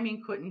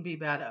timing couldn't be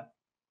better.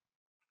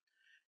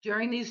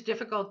 During these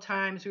difficult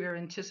times, we are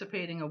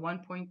anticipating a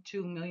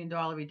 $1.2 million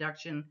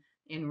reduction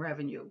in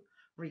revenue,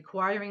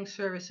 requiring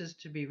services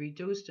to be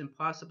reduced and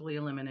possibly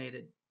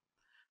eliminated.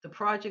 The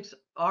projects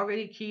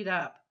already keyed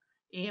up: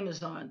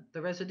 Amazon,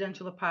 the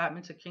residential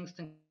apartments at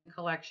Kingston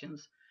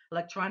Collections,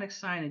 electronic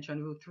signage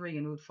on Route 3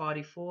 and Route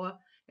 44,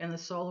 and the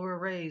solar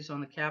arrays on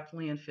the capped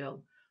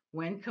landfill,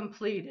 when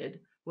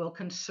completed, will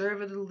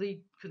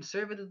conservatively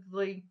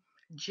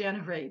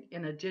generate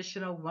an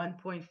additional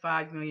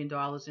 $1.5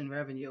 million in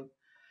revenue.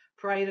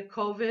 Prior to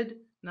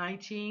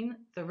COVID-19,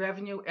 the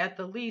revenue at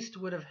the least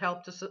would have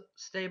helped to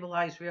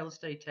stabilize real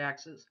estate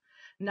taxes.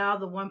 Now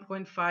the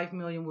 $1.5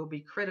 million will be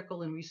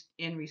critical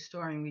in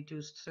restoring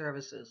reduced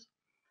services.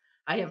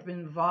 I have been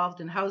involved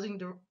in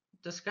housing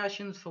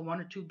discussions for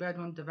 1 or 2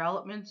 bedroom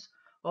developments,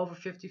 over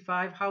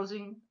 55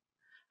 housing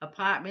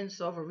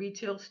apartments, over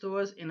retail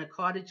stores, in a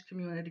cottage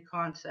community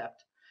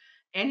concept.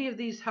 Any of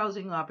these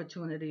housing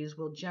opportunities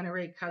will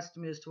generate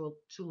customers to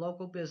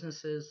local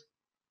businesses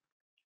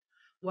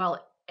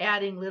while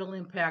adding little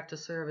impact to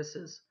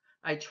services.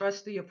 I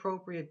trust the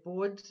appropriate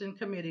boards and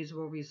committees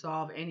will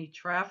resolve any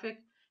traffic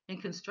and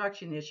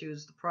construction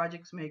issues the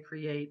projects may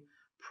create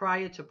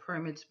prior to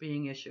permits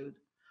being issued.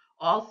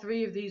 All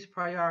three of these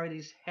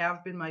priorities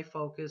have been my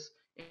focus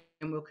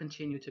and will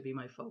continue to be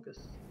my focus.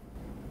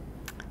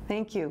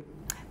 Thank you.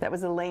 That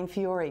was Elaine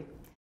Fiore.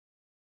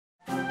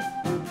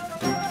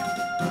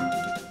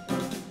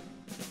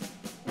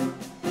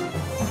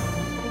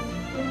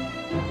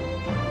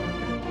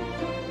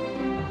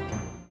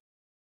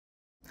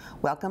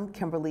 Welcome,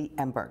 Kimberly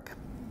Emberg.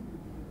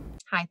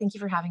 Hi, thank you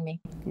for having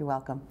me. You're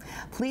welcome.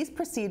 Please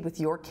proceed with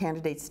your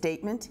candidate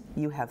statement.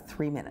 You have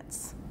 3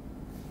 minutes.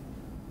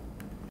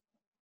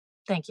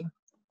 Thank you.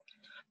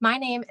 My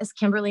name is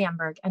Kimberly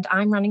Emberg, and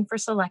I'm running for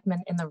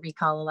selectman in the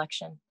recall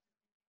election.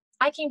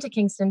 I came to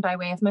Kingston by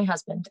way of my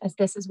husband, as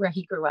this is where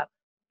he grew up.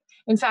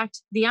 In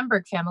fact, the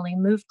Emberg family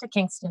moved to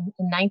Kingston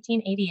in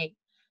 1988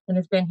 and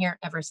has been here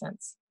ever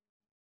since.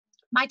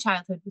 My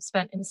childhood was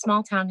spent in a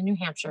small town in New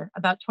Hampshire,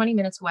 about 20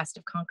 minutes west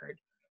of Concord,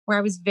 where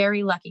I was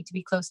very lucky to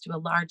be close to a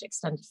large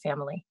extended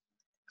family.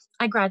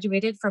 I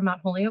graduated from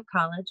Mount Holyoke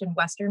College in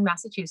Western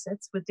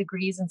Massachusetts with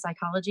degrees in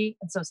psychology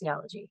and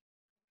sociology.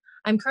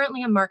 I'm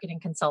currently a marketing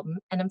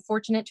consultant and am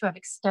fortunate to have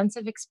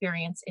extensive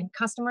experience in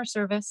customer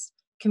service,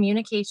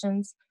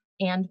 communications,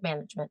 and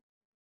management.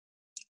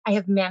 I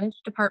have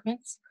managed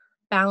departments,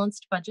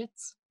 balanced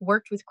budgets,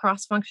 worked with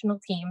cross-functional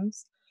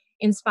teams,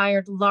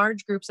 inspired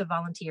large groups of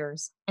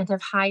volunteers, and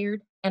have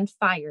hired and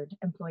fired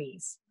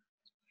employees.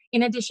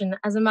 In addition,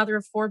 as a mother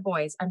of 4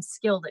 boys, I'm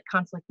skilled at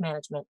conflict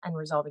management and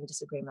resolving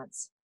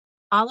disagreements.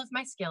 All of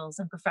my skills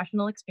and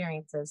professional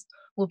experiences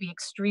will be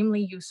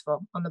extremely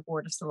useful on the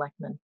Board of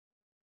Selectmen.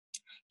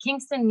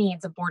 Kingston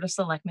needs a Board of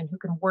Selectmen who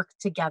can work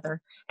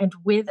together and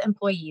with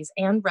employees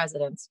and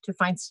residents to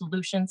find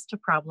solutions to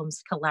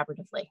problems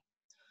collaboratively.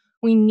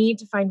 We need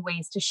to find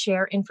ways to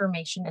share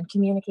information and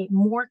communicate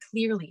more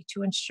clearly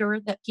to ensure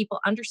that people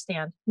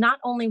understand not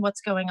only what's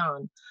going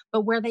on,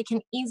 but where they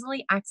can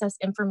easily access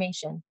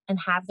information and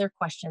have their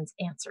questions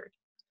answered.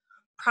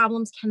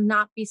 Problems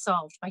cannot be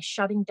solved by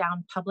shutting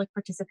down public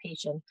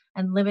participation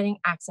and limiting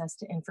access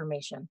to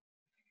information.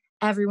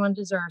 Everyone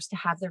deserves to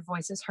have their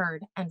voices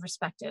heard and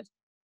respected.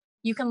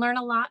 You can learn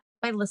a lot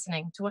by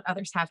listening to what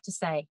others have to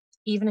say,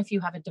 even if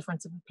you have a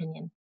difference of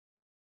opinion.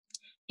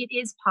 It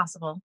is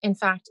possible, in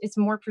fact, it's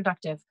more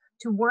productive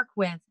to work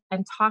with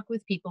and talk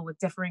with people with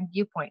differing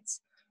viewpoints,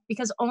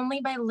 because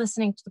only by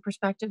listening to the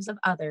perspectives of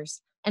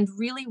others and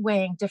really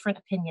weighing different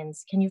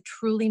opinions can you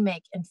truly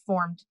make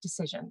informed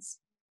decisions.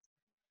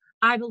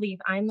 I believe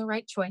I'm the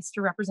right choice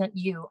to represent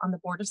you on the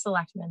Board of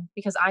Selectmen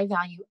because I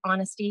value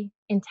honesty,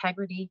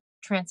 integrity,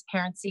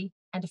 transparency,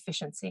 and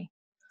efficiency.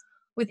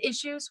 With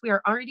issues we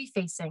are already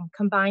facing,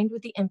 combined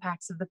with the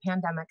impacts of the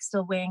pandemic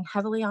still weighing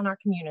heavily on our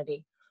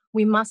community,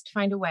 we must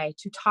find a way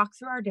to talk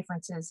through our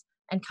differences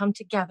and come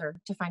together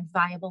to find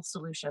viable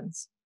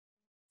solutions.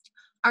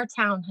 Our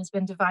town has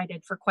been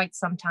divided for quite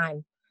some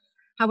time.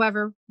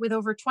 However, with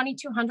over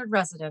 2,200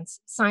 residents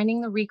signing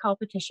the recall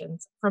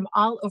petitions from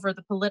all over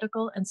the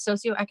political and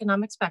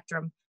socioeconomic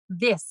spectrum,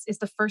 this is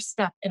the first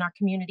step in our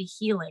community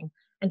healing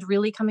and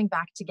really coming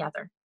back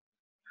together.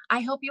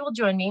 I hope you will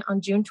join me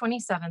on June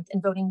 27th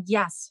in voting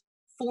yes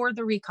for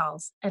the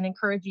recalls and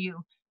encourage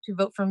you to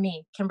vote for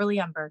me, Kimberly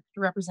Emberg, to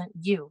represent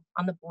you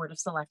on the Board of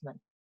Selectmen.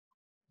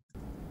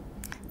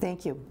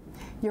 Thank you.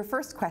 Your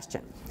first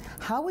question,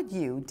 how would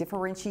you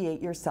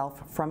differentiate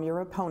yourself from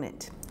your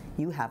opponent?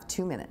 You have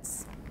 2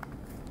 minutes.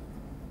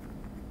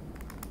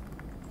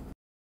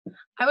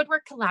 I would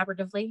work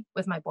collaboratively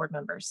with my board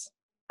members.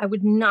 I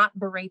would not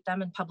berate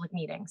them in public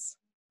meetings.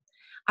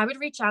 I would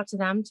reach out to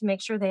them to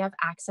make sure they have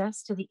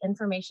access to the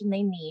information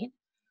they need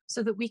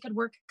so that we could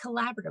work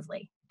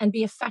collaboratively and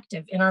be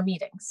effective in our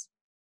meetings.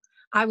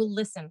 I will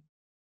listen.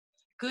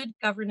 Good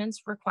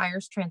governance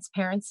requires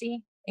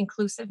transparency,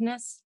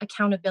 inclusiveness,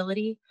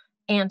 accountability,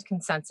 and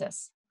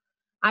consensus.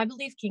 I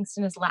believe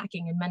Kingston is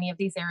lacking in many of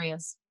these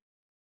areas.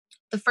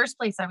 The first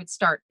place I would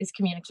start is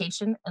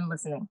communication and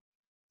listening.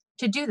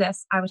 To do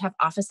this, I would have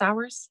office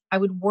hours, I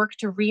would work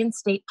to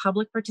reinstate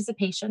public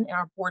participation in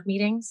our board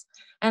meetings,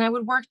 and I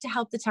would work to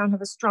help the town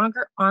have a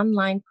stronger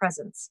online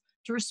presence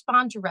to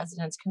respond to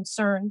residents'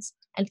 concerns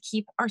and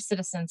keep our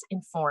citizens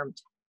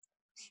informed.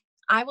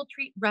 I will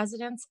treat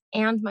residents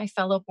and my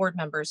fellow board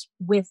members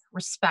with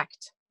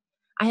respect.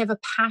 I have a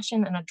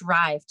passion and a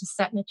drive to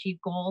set and achieve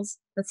goals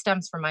that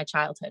stems from my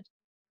childhood.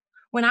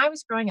 When I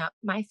was growing up,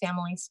 my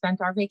family spent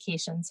our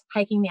vacations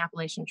hiking the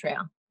Appalachian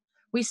Trail.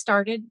 We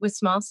started with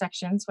small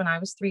sections when I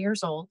was 3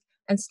 years old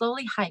and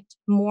slowly hiked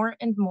more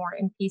and more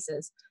in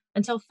pieces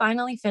until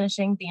finally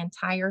finishing the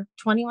entire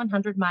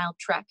 2,100-mile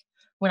trek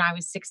when I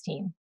was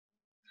 16.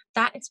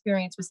 That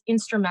experience was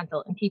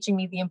instrumental in teaching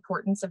me the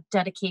importance of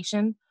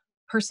dedication,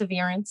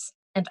 perseverance,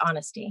 and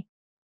honesty.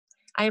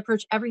 I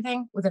approach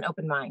everything with an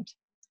open mind.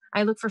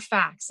 I look for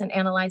facts and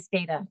analyze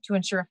data to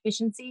ensure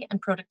efficiency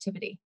and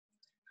productivity.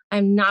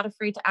 I'm not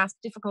afraid to ask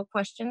difficult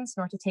questions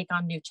nor to take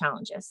on new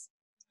challenges.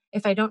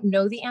 If I don't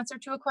know the answer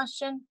to a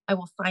question, I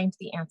will find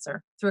the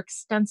answer through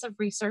extensive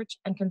research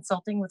and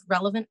consulting with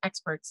relevant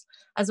experts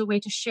as a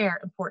way to share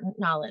important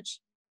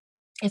knowledge.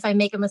 If I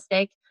make a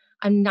mistake,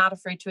 I'm not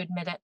afraid to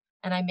admit it,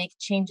 and I make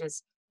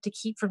changes to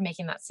keep from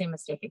making that same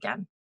mistake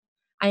again.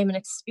 I am an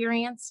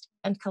experienced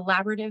and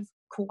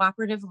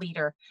cooperative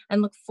leader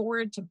and look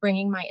forward to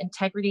bringing my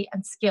integrity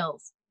and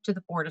skills to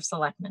the Board of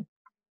Selectmen.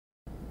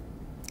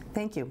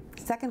 Thank you.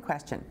 Second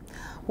question.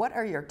 What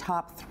are your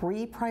top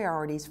 3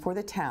 priorities for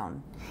the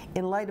town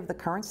in light of the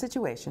current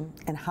situation,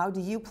 and how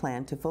do you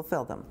plan to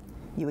fulfill them?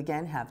 You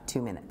again have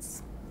 2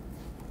 minutes.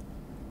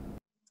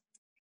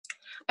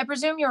 I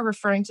presume you're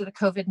referring to the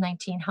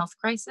COVID-19 health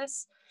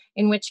crisis,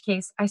 in which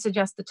case I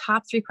suggest the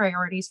top 3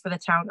 priorities for the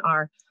town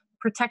are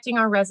protecting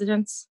our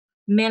residents,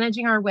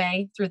 managing our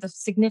way through the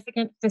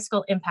significant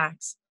fiscal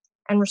impacts,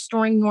 and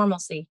restoring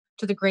normalcy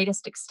to the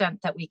greatest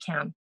extent that we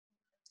can.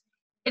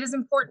 It is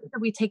important that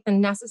we take the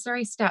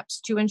necessary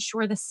steps to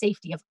ensure the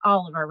safety of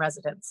all of our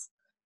residents.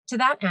 To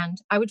that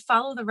end, I would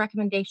follow the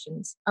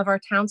recommendations of our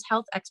town's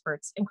health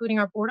experts, including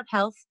our Board of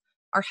Health,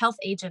 our health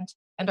agent,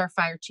 and our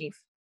fire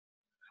chief.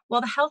 While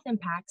the health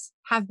impacts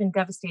have been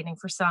devastating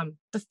for some,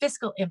 the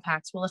fiscal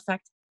impacts will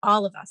affect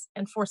all of us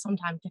and for some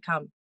time to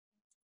come.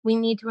 We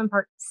need to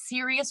impart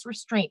serious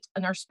restraint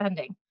in our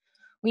spending.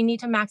 We need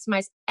to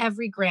maximize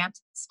every grant,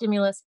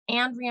 stimulus,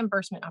 and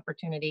reimbursement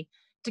opportunity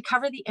to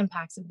cover the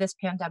impacts of this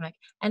pandemic,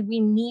 and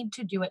we need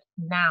to do it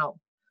now.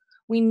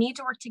 We need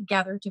to work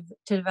together to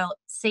develop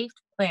safe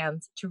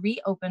plans to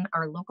reopen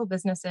our local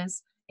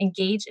businesses,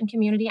 engage in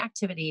community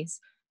activities,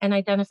 and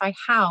identify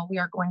how we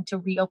are going to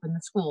reopen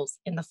the schools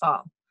in the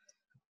fall.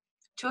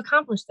 To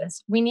accomplish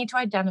this, we need to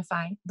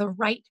identify the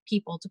right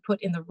people to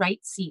put in the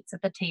right seats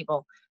at the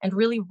table and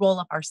really roll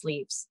up our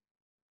sleeves.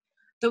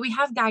 Though we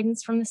have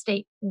guidance from the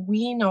state,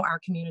 we know our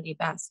community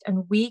best,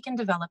 and we can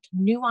develop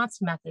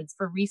nuanced methods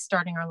for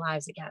restarting our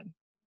lives again.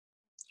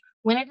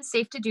 When it is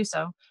safe to do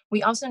so,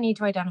 we also need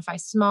to identify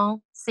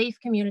small, safe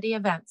community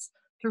events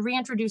to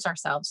reintroduce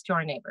ourselves to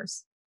our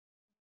neighbors.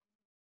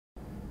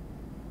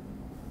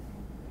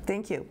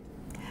 Thank you.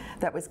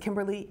 That was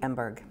Kimberly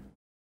Emberg.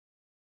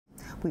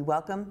 We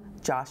welcome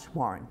Josh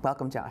Warren.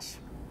 Welcome, Josh.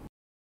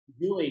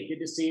 Julie, good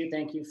to see you.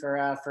 Thank you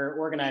for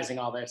organizing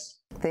all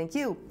this. Thank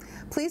you.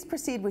 Please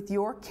proceed with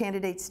your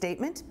candidate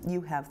statement. You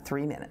have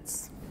 3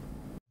 minutes.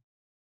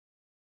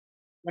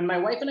 When my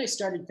wife and I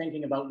started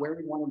thinking about where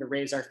we wanted to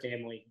raise our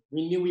family,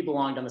 we knew we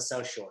belonged on the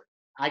South Shore.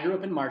 I grew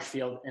up in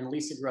Marshfield and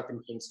Lisa grew up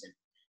in Kingston.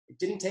 It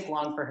didn't take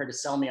long for her to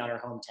sell me on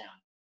her hometown.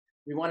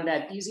 We wanted to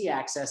have easy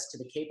access to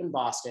the Cape and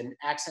Boston,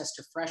 access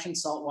to fresh and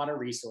saltwater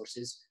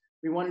resources.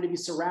 We wanted to be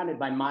surrounded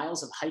by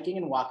miles of hiking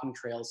and walking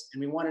trails, and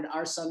we wanted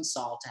our son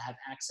Saul to have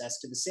access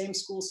to the same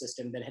school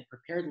system that had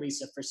prepared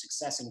Lisa for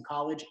success in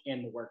college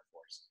and the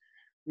workforce.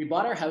 We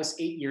bought our house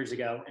 8 years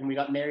ago, and we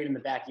got married in the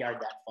backyard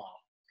that fall.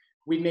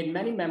 We've made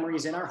many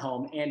memories in our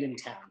home and in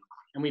town,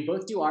 and we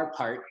both do our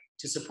part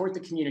to support the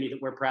community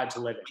that we're proud to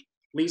live in.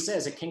 Lisa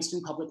as a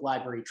Kingston Public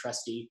Library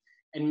trustee,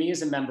 and me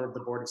as a member of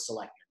the Board of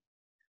Selectmen.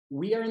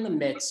 We are in the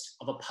midst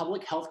of a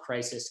public health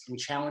crisis and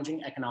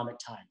challenging economic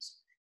times.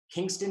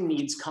 Kingston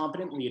needs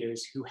competent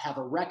leaders who have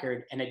a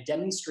record and a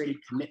demonstrated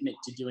commitment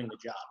to doing the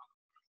job.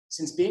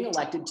 Since being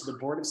elected to the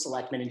Board of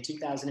Selectmen in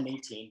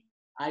 2018,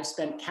 I've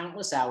spent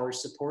countless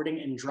hours supporting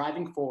and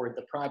driving forward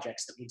the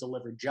projects that will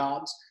deliver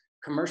jobs,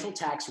 commercial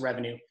tax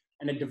revenue,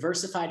 and a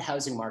diversified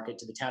housing market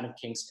to the town of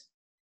Kingston.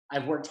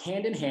 I've worked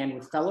hand in hand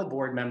with fellow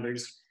board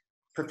members,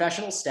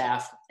 professional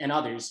staff, and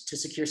others to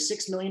secure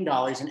 $6 million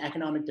in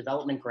economic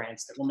development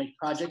grants that will make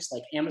projects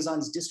like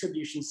Amazon's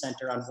distribution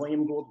center on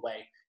William Gould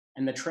Way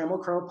and the Trammell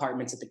Crow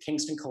Apartments at the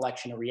Kingston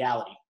Collection a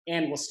reality,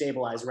 and will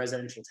stabilize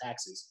residential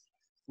taxes.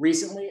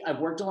 Recently, I've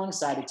worked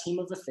alongside a team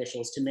of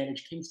officials to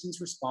manage Kingston's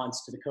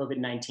response to the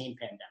COVID-19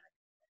 pandemic.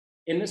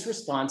 In this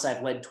response,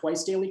 I've led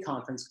twice daily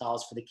conference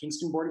calls for the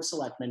Kingston Board of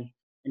Selectmen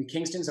and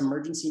Kingston's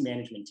emergency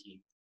management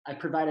team. I've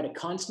provided a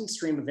constant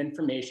stream of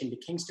information to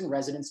Kingston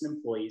residents and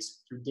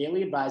employees through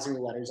daily advisory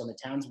letters on the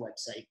town's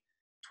website,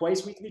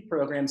 twice weekly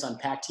programs on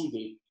PAC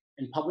TV,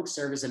 and public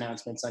service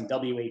announcements on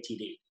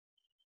WATD.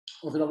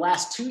 Over the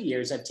last 2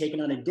 years, I've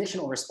taken on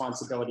additional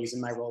responsibilities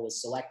in my role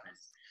as selectman.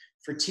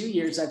 For 2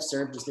 years, I've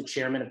served as the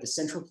chairman of the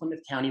Central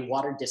Plymouth County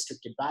Water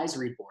District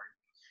Advisory Board,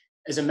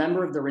 as a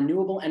member of the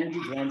Renewable Energy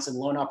Grants and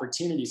Loan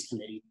Opportunities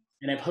Committee,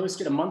 and I've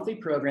hosted a monthly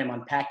program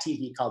on PAC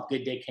TV called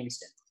Good Day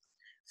Kingston.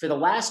 For the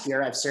last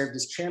year, I've served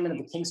as chairman of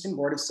the Kingston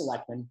Board of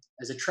Selectmen,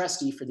 as a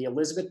trustee for the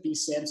Elizabeth B.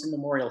 Sampson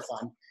Memorial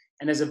Fund,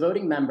 and as a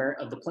voting member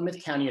of the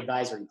Plymouth County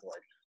Advisory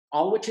Board,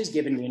 all which has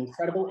given me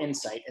incredible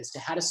insight as to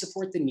how to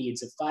support the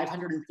needs of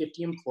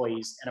 550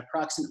 employees and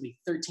approximately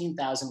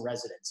 13,000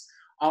 residents,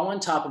 all on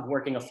top of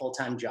working a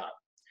full-time job.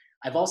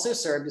 I've also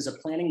served as a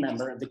planning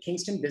member of the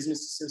Kingston Business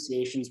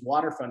Association's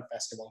Waterfront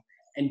Festival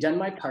and done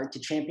my part to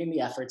champion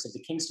the efforts of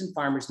the Kingston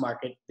Farmers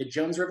Market, the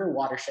Jones River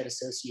Watershed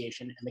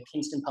Association, and the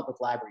Kingston Public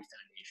Library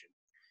Foundation.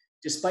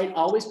 Despite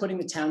always putting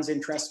the town's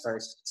interests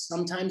first,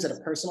 sometimes at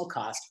a personal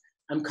cost,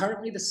 I'm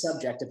currently the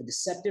subject of a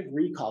deceptive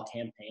recall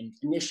campaign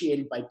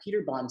initiated by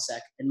Peter Bonsek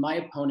and my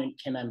opponent,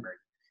 Kim Emberg.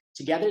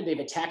 Together, they've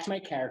attacked my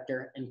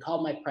character and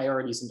called my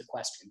priorities into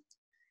question.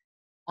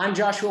 I'm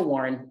Joshua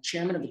Warren,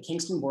 chairman of the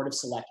Kingston Board of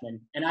Selectmen,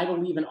 and I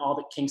believe in all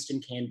that Kingston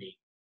can be.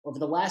 Over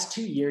the last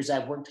 2 years,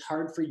 I've worked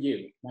hard for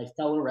you, my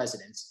fellow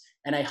residents,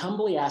 and I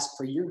humbly ask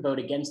for your vote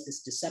against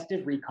this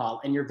deceptive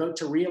recall and your vote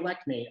to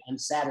re-elect me on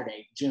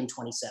Saturday, June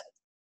 27th.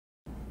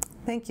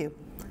 Thank you.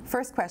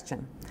 First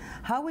question,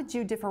 how would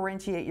you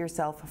differentiate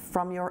yourself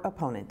from your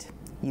opponent?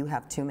 You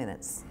have 2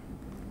 minutes.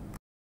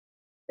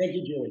 Thank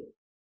you, Julie.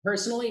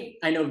 Personally,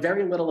 I know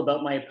very little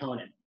about my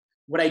opponent.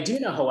 What I do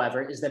know,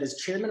 however, is that as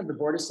chairman of the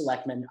Board of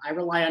Selectmen, I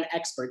rely on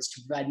experts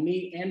to provide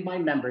me and my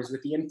members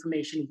with the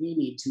information we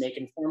need to make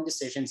informed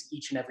decisions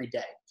each and every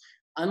day.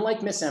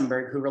 Unlike Ms.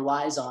 Emberg, who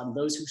relies on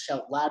those who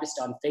shout loudest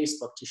on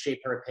Facebook to shape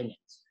her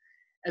opinions.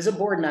 As a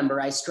board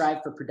member, I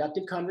strive for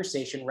productive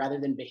conversation rather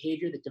than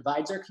behavior that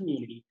divides our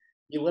community,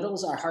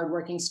 belittles our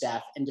hardworking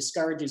staff, and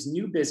discourages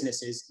new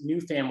businesses,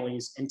 new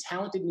families, and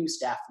talented new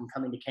staff from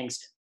coming to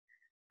Kingston.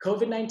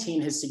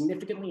 COVID-19 has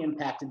significantly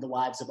impacted the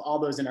lives of all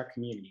those in our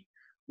community,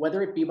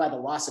 whether it be by the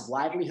loss of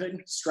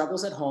livelihood,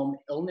 struggles at home,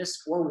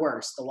 illness, or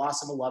worse, the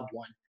loss of a loved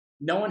one.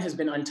 No one has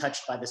been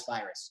untouched by this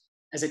virus.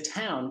 As a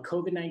town,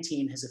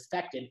 COVID-19 has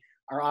affected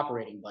our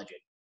operating budget.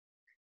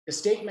 The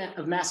state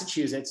of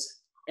Massachusetts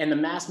and the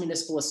Mass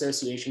Municipal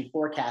Association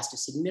forecast a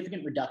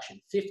significant reduction,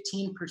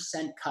 15%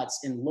 cuts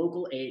in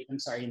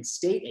in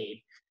state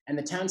aid, and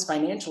the town's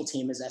financial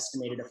team has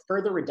estimated a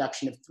further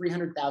reduction of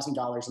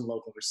 $300,000 in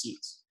local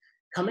receipts.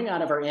 Coming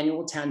out of our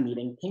annual town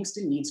meeting,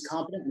 Kingston needs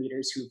competent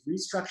leaders who have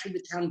restructured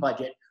the town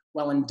budget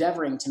while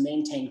endeavoring to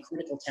maintain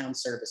critical town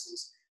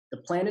services.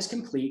 The plan is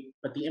complete,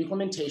 but the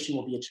implementation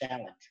will be a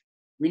challenge.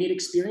 We need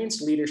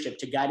experienced leadership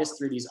to guide us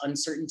through these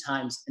uncertain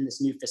times in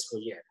this new fiscal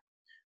year.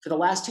 For the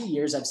last 2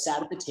 years, I've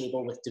sat at the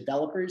table with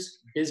developers,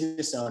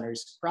 business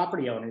owners,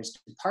 property owners,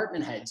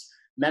 department heads,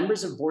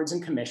 members of boards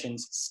and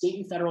commissions, state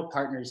and federal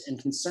partners, and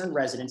concerned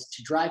residents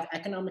to drive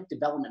economic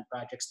development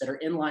projects that are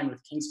in line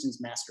with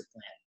Kingston's master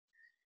plan.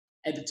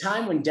 At the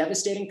time when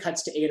devastating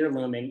cuts to aid are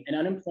looming and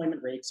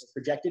unemployment rates are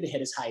projected to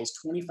hit as high as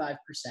 25%,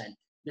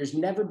 there's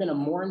never been a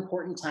more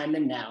important time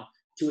than now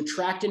to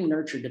attract and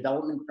nurture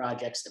development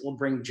projects that will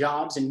bring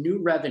jobs and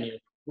new revenue,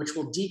 which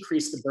will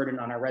decrease the burden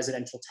on our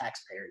residential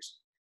taxpayers.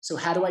 So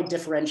how do I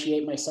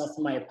differentiate myself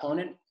from my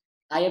opponent?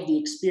 I have the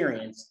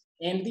experience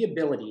and the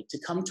ability to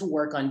come to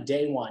work on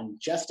day one,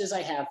 just as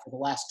I have for the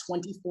last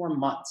 24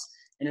 months,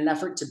 in an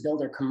effort to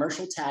build our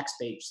commercial tax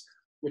base,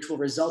 which will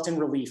result in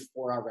relief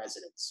for our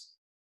residents.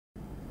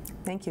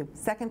 Thank you.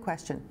 Second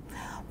question.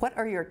 What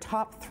are your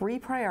top 3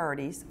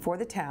 priorities for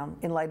the town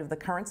in light of the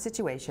current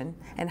situation,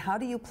 and how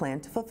do you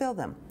plan to fulfill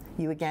them?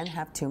 You again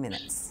have 2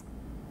 minutes.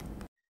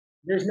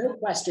 There's no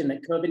question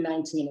that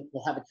COVID-19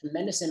 will have a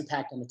tremendous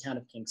impact on the town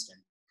of Kingston.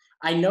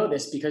 I know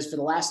this because for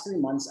the last 3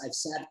 months, I've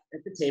sat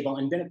at the table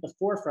and been at the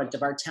forefront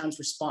of our town's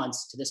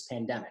response to this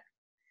pandemic.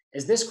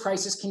 As this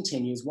crisis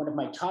continues, one of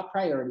my top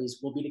priorities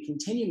will be to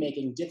continue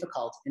making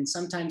difficult and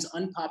sometimes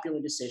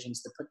unpopular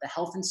decisions that put the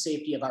health and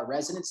safety of our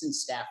residents and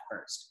staff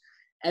first.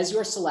 As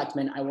your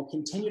selectman, I will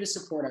continue to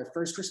support our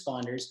first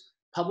responders,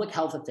 public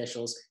health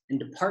officials, and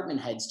department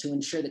heads to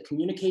ensure that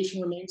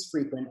communication remains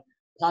frequent,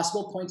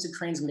 possible points of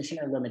transmission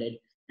are limited,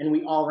 and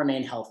we all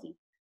remain healthy.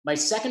 My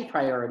second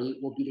priority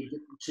will be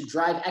to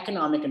drive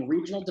economic and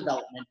regional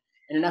development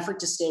in an effort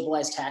to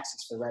stabilize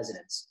taxes for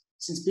residents.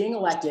 Since being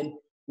elected,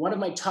 one of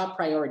my top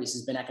priorities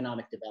has been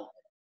economic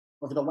development.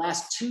 Over the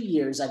last 2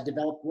 years, I've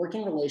developed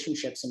working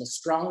relationships and a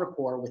strong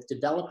rapport with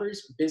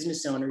developers,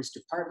 business owners,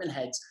 department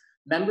heads,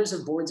 members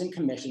of boards and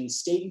commissions,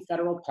 state and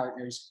federal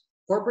partners,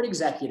 corporate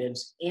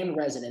executives, and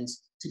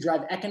residents to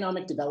drive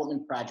economic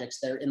development projects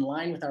that are in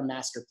line with our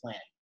master plan.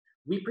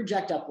 We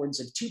project upwards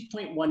of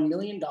 $2.1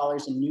 million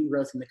in new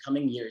growth in the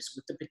coming years,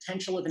 with the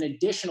potential of an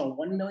additional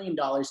 $1 million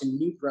in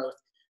new growth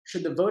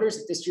should the voters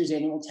at this year's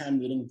annual town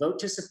meeting vote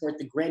to support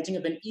the granting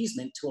of an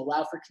easement to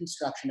allow for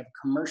construction of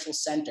a commercial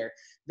center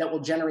that will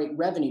generate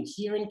revenue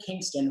here in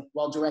Kingston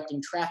while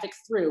directing traffic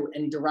through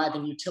and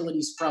deriving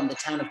utilities from the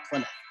town of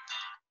Plymouth.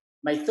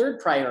 My third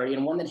priority,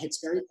 and one that hits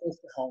very close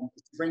to home,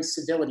 is to bring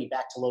civility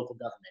back to local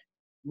government.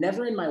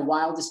 Never in my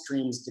wildest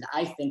dreams did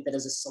I think that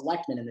as a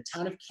selectman in the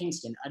town of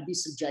Kingston, I'd be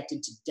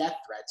subjected to death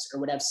threats or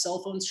would have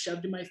cell phones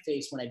shoved in my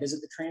face when I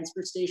visit the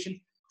transfer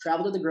station,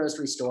 travel to the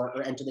grocery store,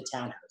 or enter the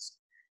townhouse.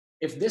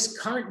 If this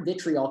current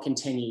vitriol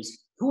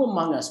continues, who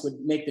among us would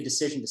make the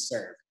decision to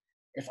serve?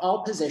 If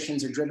all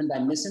positions are driven by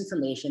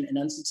misinformation and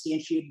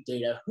unsubstantiated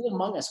data, who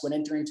among us would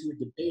enter into a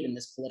debate in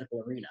this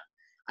political arena?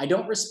 I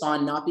don't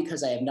respond not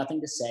because I have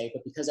nothing to say,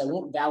 but because I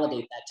won't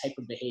validate that type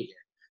of behavior.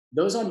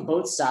 Those on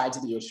both sides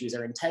of the issues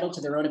are entitled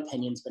to their own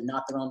opinions, but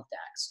not their own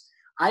facts.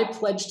 I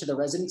pledge to the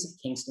residents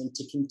of Kingston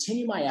to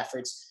continue my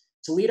efforts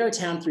to lead our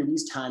town through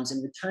these times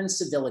and return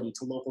civility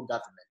to local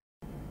government.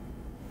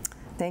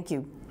 Thank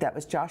you. That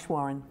was Josh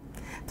Warren.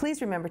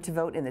 Please remember to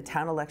vote in the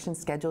town election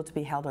scheduled to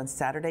be held on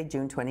Saturday,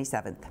 June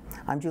 27th.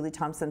 I'm Julie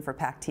Thompson for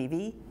PAC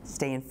TV.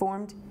 Stay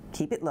informed,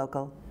 keep it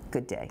local.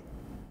 Good day.